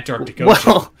in the Antarctic Ocean.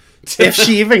 Well, if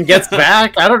she even gets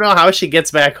back, I don't know how she gets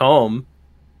back home.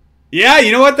 Yeah,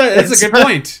 you know what? That's a good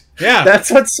point. Yeah, that's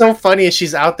what's so funny is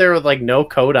she's out there with like no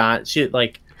coat on. She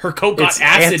like her coat got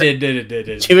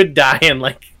acided. She would die in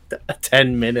like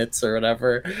 10 minutes or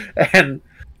whatever, and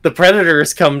the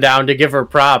Predators come down to give her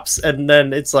props, and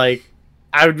then it's like,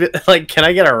 I would be like, can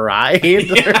I get a ride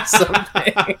or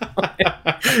something?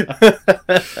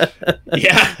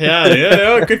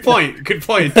 yeah. Good point.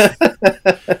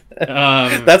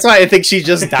 That's why I think she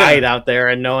just died out there,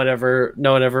 and no one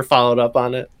ever followed up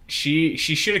on it. She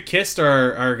should have kissed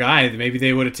our guy. Maybe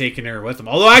they would have taken her with them.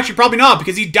 Although actually probably not,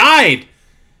 because he died.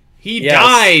 He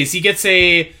dies. He gets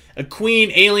a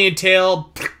Queen alien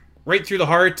tail right through the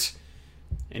heart,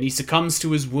 and he succumbs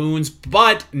to his wounds,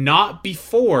 but not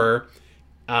before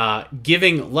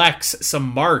giving Lex some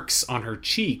marks on her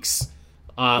cheeks,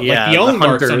 like the own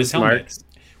marks on his helmet,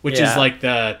 which is like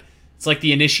it's like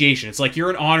the initiation. It's like you're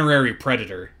an honorary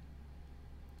Predator.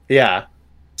 Yeah,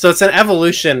 so it's an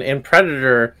evolution. In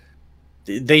Predator,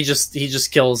 he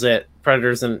just kills it.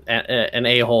 Predator's an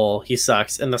a-hole. He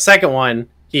sucks. In the second one,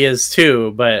 he is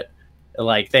too, but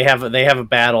like they have a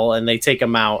battle and they take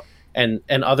him out, and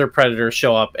other Predators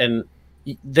show up, and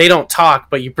they don't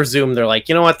talk, but you presume they're like,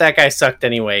 you know what, that guy sucked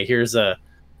anyway. Here's a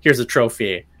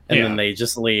trophy, and then they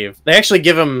just leave. They actually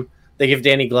give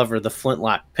Danny Glover the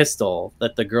flintlock pistol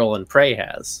that the girl in Prey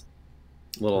has.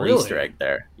 Little Easter egg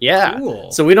there. Yeah.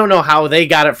 Cool. So we don't know how they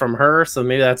got it from her, so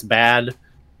maybe that's bad.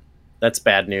 That's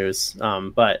bad news.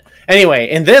 But anyway,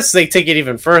 in this they take it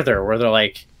even further, where they're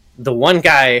like, the one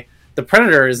guy, the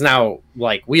Predator, is now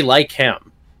like, we like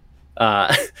him.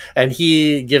 And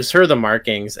he gives her the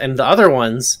markings, and the other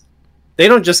ones, they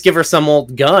don't just give her some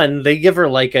old gun, they give her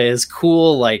like his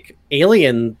cool like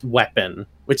alien weapon,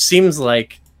 which seems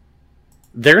like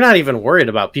they're not even worried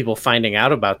about people finding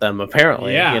out about them,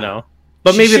 apparently.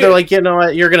 But maybe they're like, you know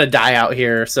what, you're gonna die out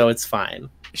here, so it's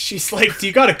fine. She's like, do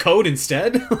you got a code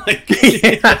instead? Like,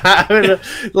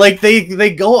 like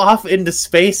they go off into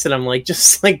space, and I'm like,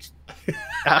 just like,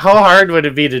 how hard would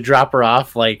it be to drop her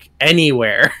off like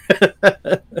anywhere?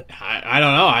 I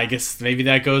don't know. I guess maybe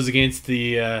that goes against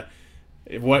the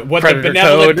what the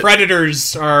benevolent code.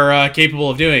 Predators are capable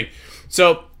of doing.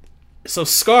 So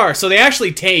Scar. So they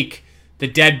actually take the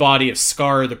dead body of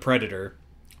Scar the Predator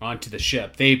onto the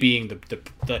ship. They being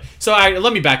the. So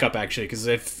let me back up actually, because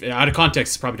if out of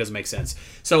context, it probably doesn't make sense.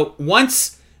 So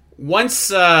once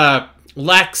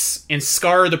Lex and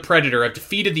Scar the Predator have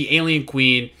defeated the alien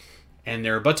queen, and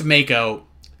they're about to make out,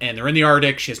 and they're in the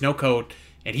Arctic, she has no coat,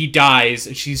 and he dies,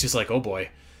 and she's just like, oh boy.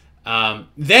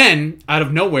 Then, out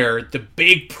of nowhere, the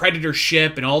big Predator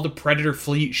ship and all the Predator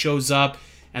fleet shows up,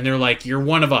 and they're like, you're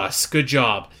one of us, good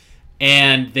job.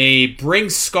 And they bring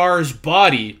Scar's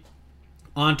body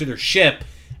onto their ship,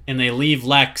 and they leave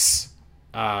Lex,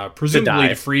 presumably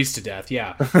to freeze to death,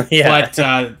 yeah. But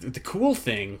the cool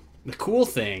thing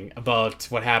about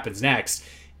what happens next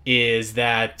is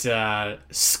that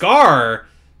Scar,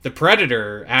 the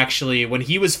Predator, actually, when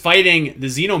he was fighting the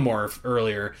Xenomorph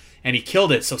earlier, and he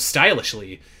killed it so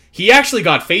stylishly, he actually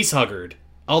got facehuggered.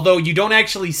 Although you don't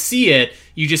actually see it,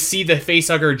 you just see the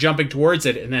facehugger jumping towards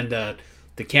it, and then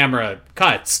the camera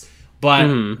cuts.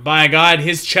 But, by God,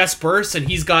 his chest bursts, and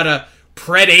he's got a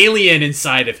Predalien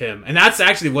inside of him. And that's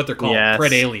actually what they're called,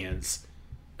 Predaliens.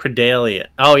 Predalien.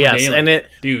 Oh, yes. Predalien.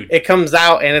 And it comes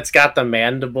out, and it's got the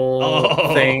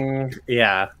mandible thing.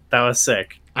 Yeah. That was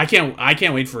sick. I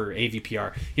can't wait for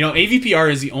AVPR. You know,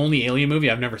 AVPR is the only Alien movie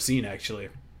I've never seen, actually.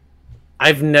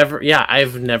 I've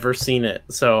never seen it.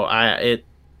 So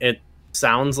it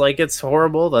sounds like it's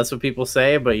horrible. That's what people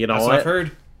say, but you know That's what I've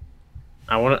heard.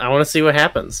 I want to see what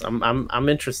happens. I'm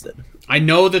interested. I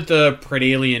know that the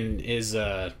Predalien is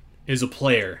a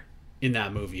player in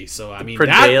that movie. So I mean,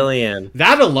 Predalien.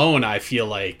 That alone I feel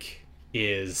like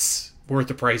is worth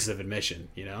the price of admission,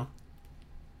 you know?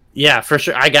 Yeah, for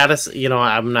sure. I gotta,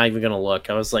 I'm not even gonna look.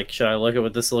 I was like, should I look at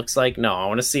what this looks like? No, I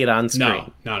want to see it on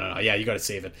screen. No. Yeah, you gotta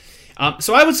save it.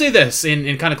 So I would say this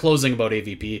in kind of closing about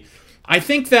AVP. I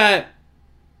think that,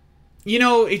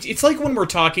 it's like when we're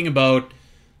talking about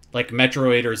like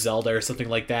Metroid or Zelda or something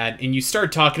like that, and you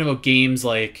start talking about games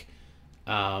like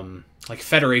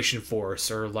Federation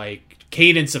Force or like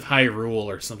Cadence of Hyrule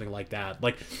or something like that.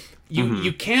 Like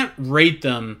you can't rate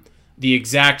them the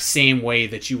exact same way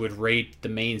that you would rate the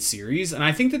main series, and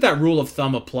I think that rule of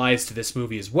thumb applies to this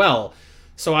movie as well.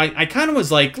 So I kind of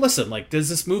was like, listen, like, does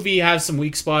this movie have some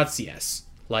weak spots? Yes.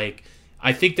 Like,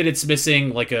 I think that it's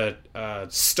missing like a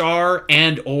star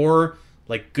or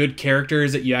like good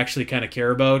characters that you actually kind of care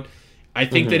about. I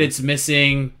think that it's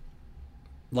missing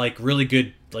like really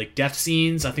good like death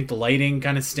scenes. I think the lighting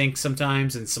kind of stinks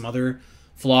sometimes and some other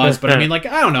flaws. But I mean, like,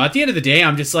 I don't know. At the end of the day,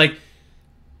 I'm just like,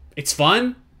 it's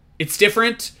fun. It's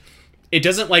different. It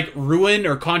doesn't like ruin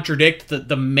or contradict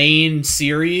the main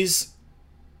series.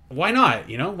 Why not?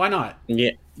 Why not?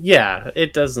 Yeah.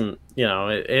 It doesn't.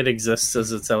 It exists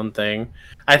as its own thing.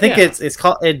 I think it's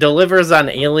called. It delivers on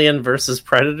Alien versus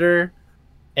Predator,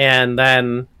 and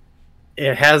then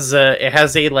it has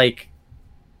a like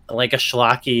a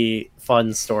schlocky fun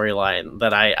storyline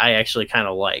that I actually kind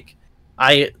of like.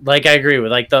 I agree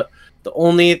with like the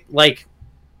only like.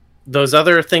 Those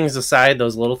other things aside,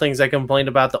 those little things I complained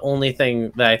about, the only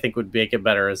thing that I think would make it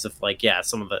better is if, like,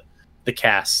 some of the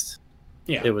cast,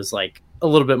 it was, like, a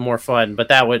little bit more fun. But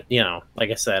that would, like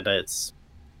I said,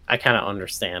 I kind of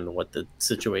understand what the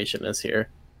situation is here.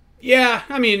 Yeah,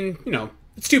 I mean,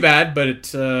 it's too bad, but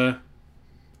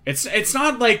it's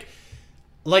not like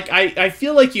I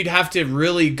feel like you'd have to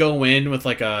really go in with,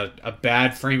 like, a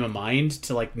bad frame of mind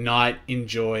to, like, not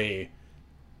enjoy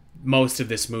most of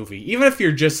this movie. Even if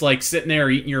you're just like sitting there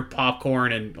eating your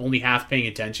popcorn and only half paying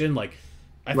attention, like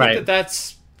I think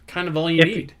that's kind of all you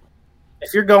need.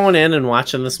 If you're going in and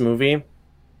watching this movie,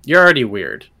 you're already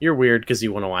weird. You're weird because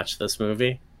you want to watch this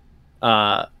movie.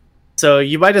 So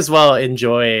you might as well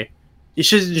you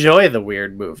should enjoy the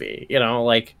weird movie,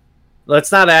 like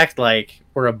let's not act like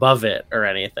we're above it or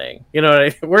anything.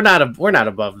 We're not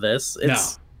above this.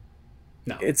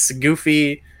 No. It's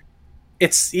goofy.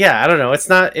 I don't know. It's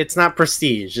not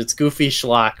prestige. It's goofy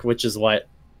schlock, which is what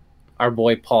our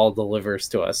boy Paul delivers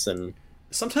to us. And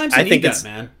sometimes you need that,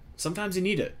 man. Sometimes you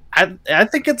need it. I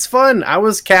think it's fun. I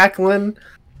was cackling.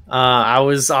 I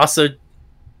was also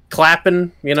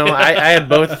clapping. I had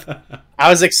both.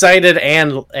 I was excited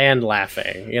and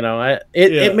laughing.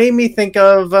 It made me think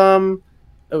of.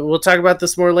 We'll talk about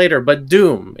this more later, but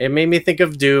Doom. It made me think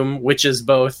of Doom, which is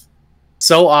both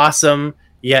so awesome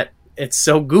yet. It's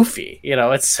so goofy,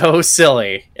 it's so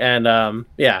silly. And, I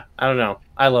don't know.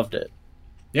 I loved it.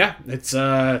 Yeah,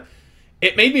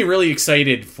 it made me really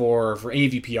excited for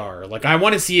AVPR. Like, I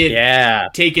want to see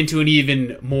it taken to an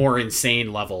even more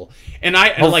insane level. And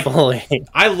I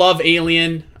love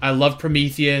Alien. I love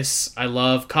Prometheus. I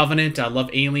love Covenant. I love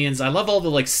Aliens. I love all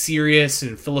the, like, serious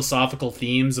and philosophical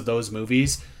themes of those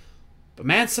movies. But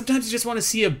man, sometimes you just want to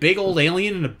see a big old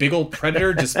alien and a big old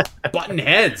predator just butting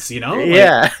heads,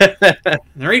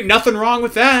 There ain't nothing wrong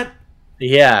with that.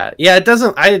 Yeah. It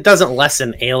doesn't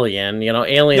lessen Alien.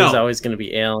 Alien's always going to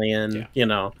be Alien.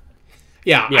 Yeah.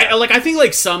 I think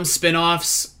like some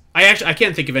spin-offs. I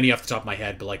can't think of any off the top of my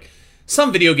head, but like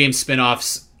some video game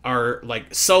spin-offs are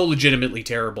like so legitimately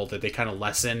terrible that they kind of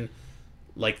lessen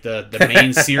like the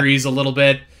main series a little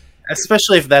bit.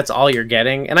 Especially if that's all you're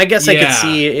getting. And I guess I could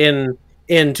see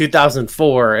in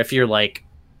 2004 if you're like,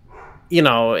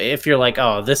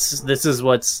 oh, this is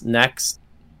what's next.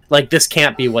 Like, this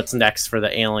can't be what's next for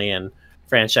the Alien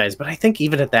franchise. But I think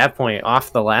even at that point,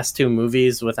 off the last two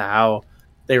movies with how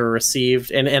they were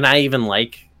received, and I even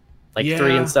like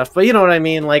 3 and stuff. But you know what I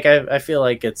mean? Like, I feel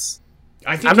like it's...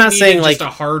 I'm not saying like just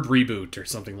a hard reboot or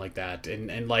something like that.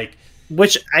 And like...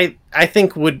 Which I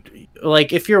think would,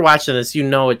 like, if you're watching this,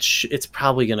 it's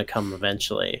probably going to come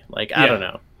eventually. Like, I don't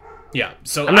know. Yeah.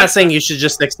 So I'm not saying you should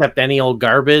just accept any old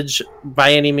garbage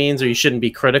by any means, or you shouldn't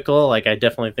be critical. Like, I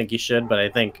definitely think you should, but I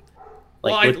think,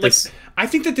 I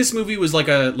think that this movie was like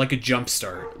a jump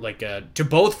start, like to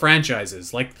both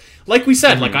franchises. Like we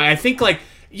said, like I think like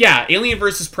yeah, Alien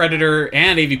versus Predator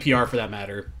and AVPR for that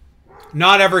matter,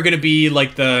 not ever going to be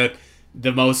like the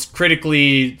most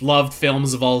critically loved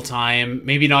films of all time.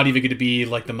 Maybe not even going to be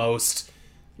like the most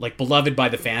like beloved by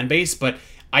the fan base, but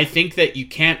I think that you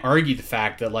can't argue the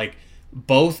fact that like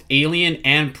both Alien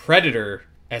and Predator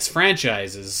as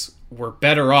franchises were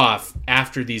better off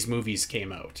after these movies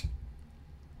came out.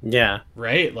 Yeah.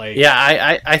 Right? Like,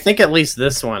 yeah, I think at least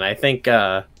this one, I think,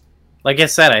 like I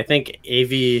said, I think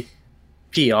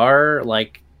AVPR,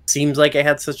 like, seems like it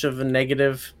had such of a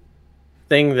negative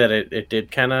thing that it did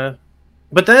kind of...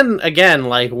 But then, again,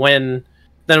 like, then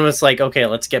it was like, okay,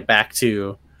 let's get back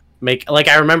to like,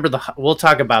 I remember we'll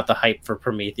talk about the hype for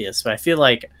Prometheus, but I feel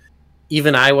like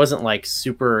even I wasn't, like,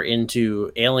 super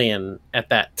into Alien at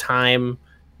that time,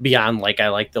 beyond, like, I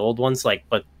like the old ones, like,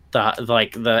 but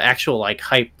the actual like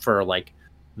hype for like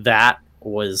that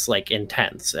was like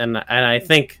intense, and I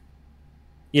think,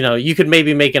 you know, you could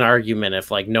maybe make an argument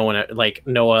if like no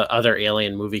other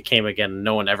Alien movie came again,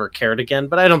 no one ever cared again,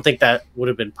 but I don't think that would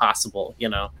have been possible, you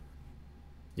know.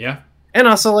 Yeah. And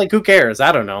also, like, who cares?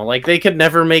 I don't know, like, they could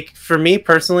never make, for me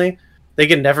personally, they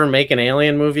could never make an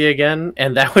Alien movie again,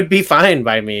 and that would be fine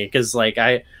by me, because like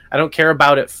I don't care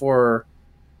about it for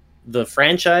the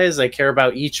franchise. I care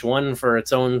about each one for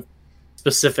its own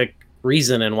specific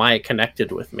reason and why it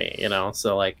connected with me, you know.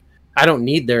 So like, I don't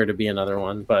need there to be another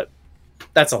one, but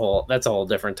that's a whole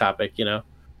different topic, you know.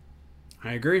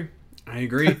 I agree.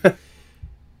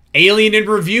 Alien in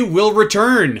Review will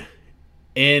return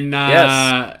in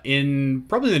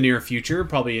probably the near future,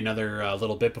 probably another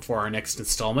little bit before our next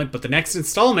installment, but the next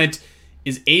installment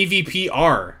is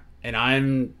AVPR, and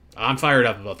I'm fired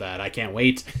up about that. I can't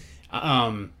wait.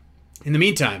 In the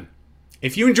meantime,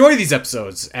 if you enjoy these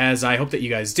episodes, as I hope that you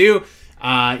guys do,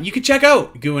 you can check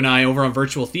out Goo and I over on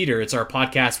Virtual Theater. It's our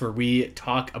podcast where we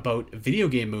talk about video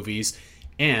game movies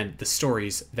and the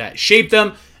stories that shape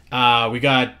them. We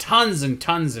got tons and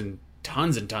tons and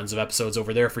tons and tons of episodes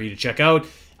over there for you to check out.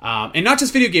 And not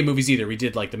just video game movies either. We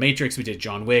did like The Matrix, we did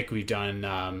John Wick, we've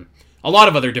done a lot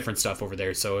of other different stuff over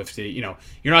there. So if you're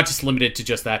not just limited to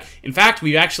just that. In fact,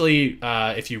 we actually,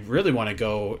 if you really want to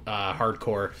go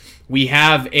hardcore, we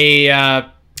have a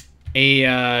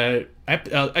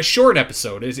short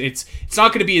episode. It's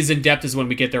not going to be as in depth as when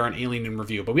we get there on Alien in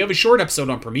Review, but we have a short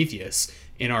episode on Prometheus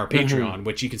in our Patreon,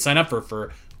 which you can sign up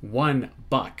for $1.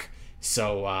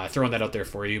 So throwing that out there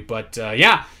for you. But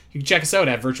yeah, you can check us out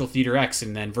at Virtual Theater X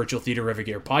and then Virtual Theater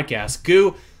Revigare Podcast.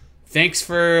 Goo, thanks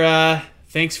for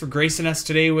gracing us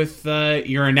today with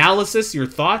your analysis, your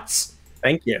thoughts.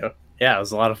 Thank you. Yeah, it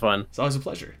was a lot of fun. It's always a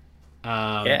pleasure.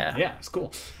 Yeah, it's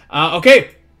cool.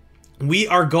 Okay, we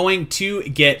are going to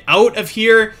get out of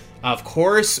here. Of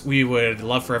course, we would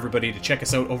love for everybody to check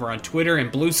us out over on Twitter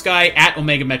and Blue Sky at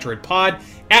Omega Metroid Pod,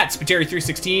 at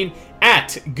Spiteri316,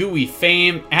 at Gooey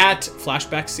Fame, at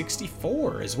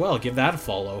Flashback64 as well. Give that a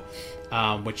follow.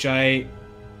 Which I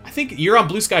think you're on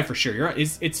Blue Sky for sure.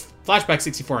 It's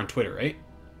Flashback64 on Twitter, right?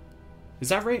 Is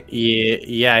that right?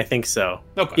 Yeah, I think so.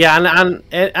 Okay. Yeah,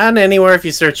 on anywhere if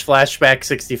you search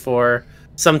Flashback64.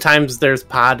 Sometimes there's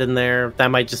pod in there. That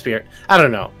might just be. I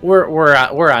don't know. We're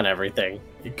on everything.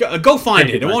 Go find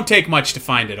it. It won't take much to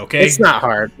find it. Okay. It's not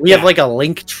hard. We have like a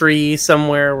link tree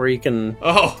somewhere where you can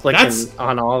click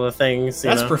on all the things.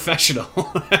 That's professional.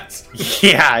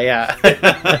 Yeah.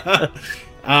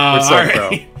 All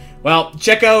right. Well,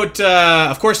 check out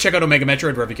Omega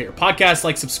Metroid wherever you get your podcast.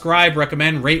 Like, subscribe,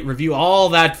 recommend, rate, review, all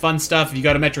that fun stuff. If you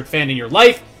got a Metroid fan in your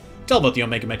life, tell about the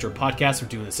Omega Metroid podcast. We're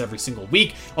doing this every single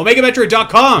week.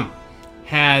 OmegaMetroid.com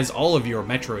has all of your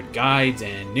Metroid guides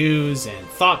and news and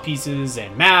thought pieces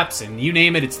and maps and you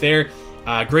name it, it's there.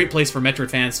 Great place for Metroid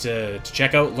fans to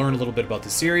check out, learn a little bit about the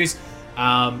series.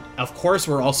 Of course,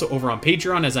 we're also over on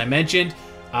Patreon, as I mentioned.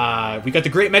 We got the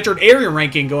Great Metroid Area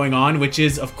Ranking going on, which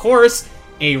is, of course,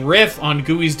 a riff on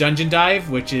Gooey's Dungeon Dive,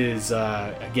 which is,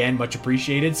 again, much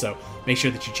appreciated. So make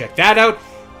sure that you check that out.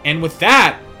 And with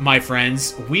that, my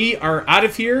friends, we are out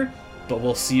of here, but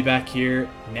we'll see you back here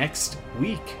next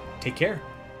week. Take care.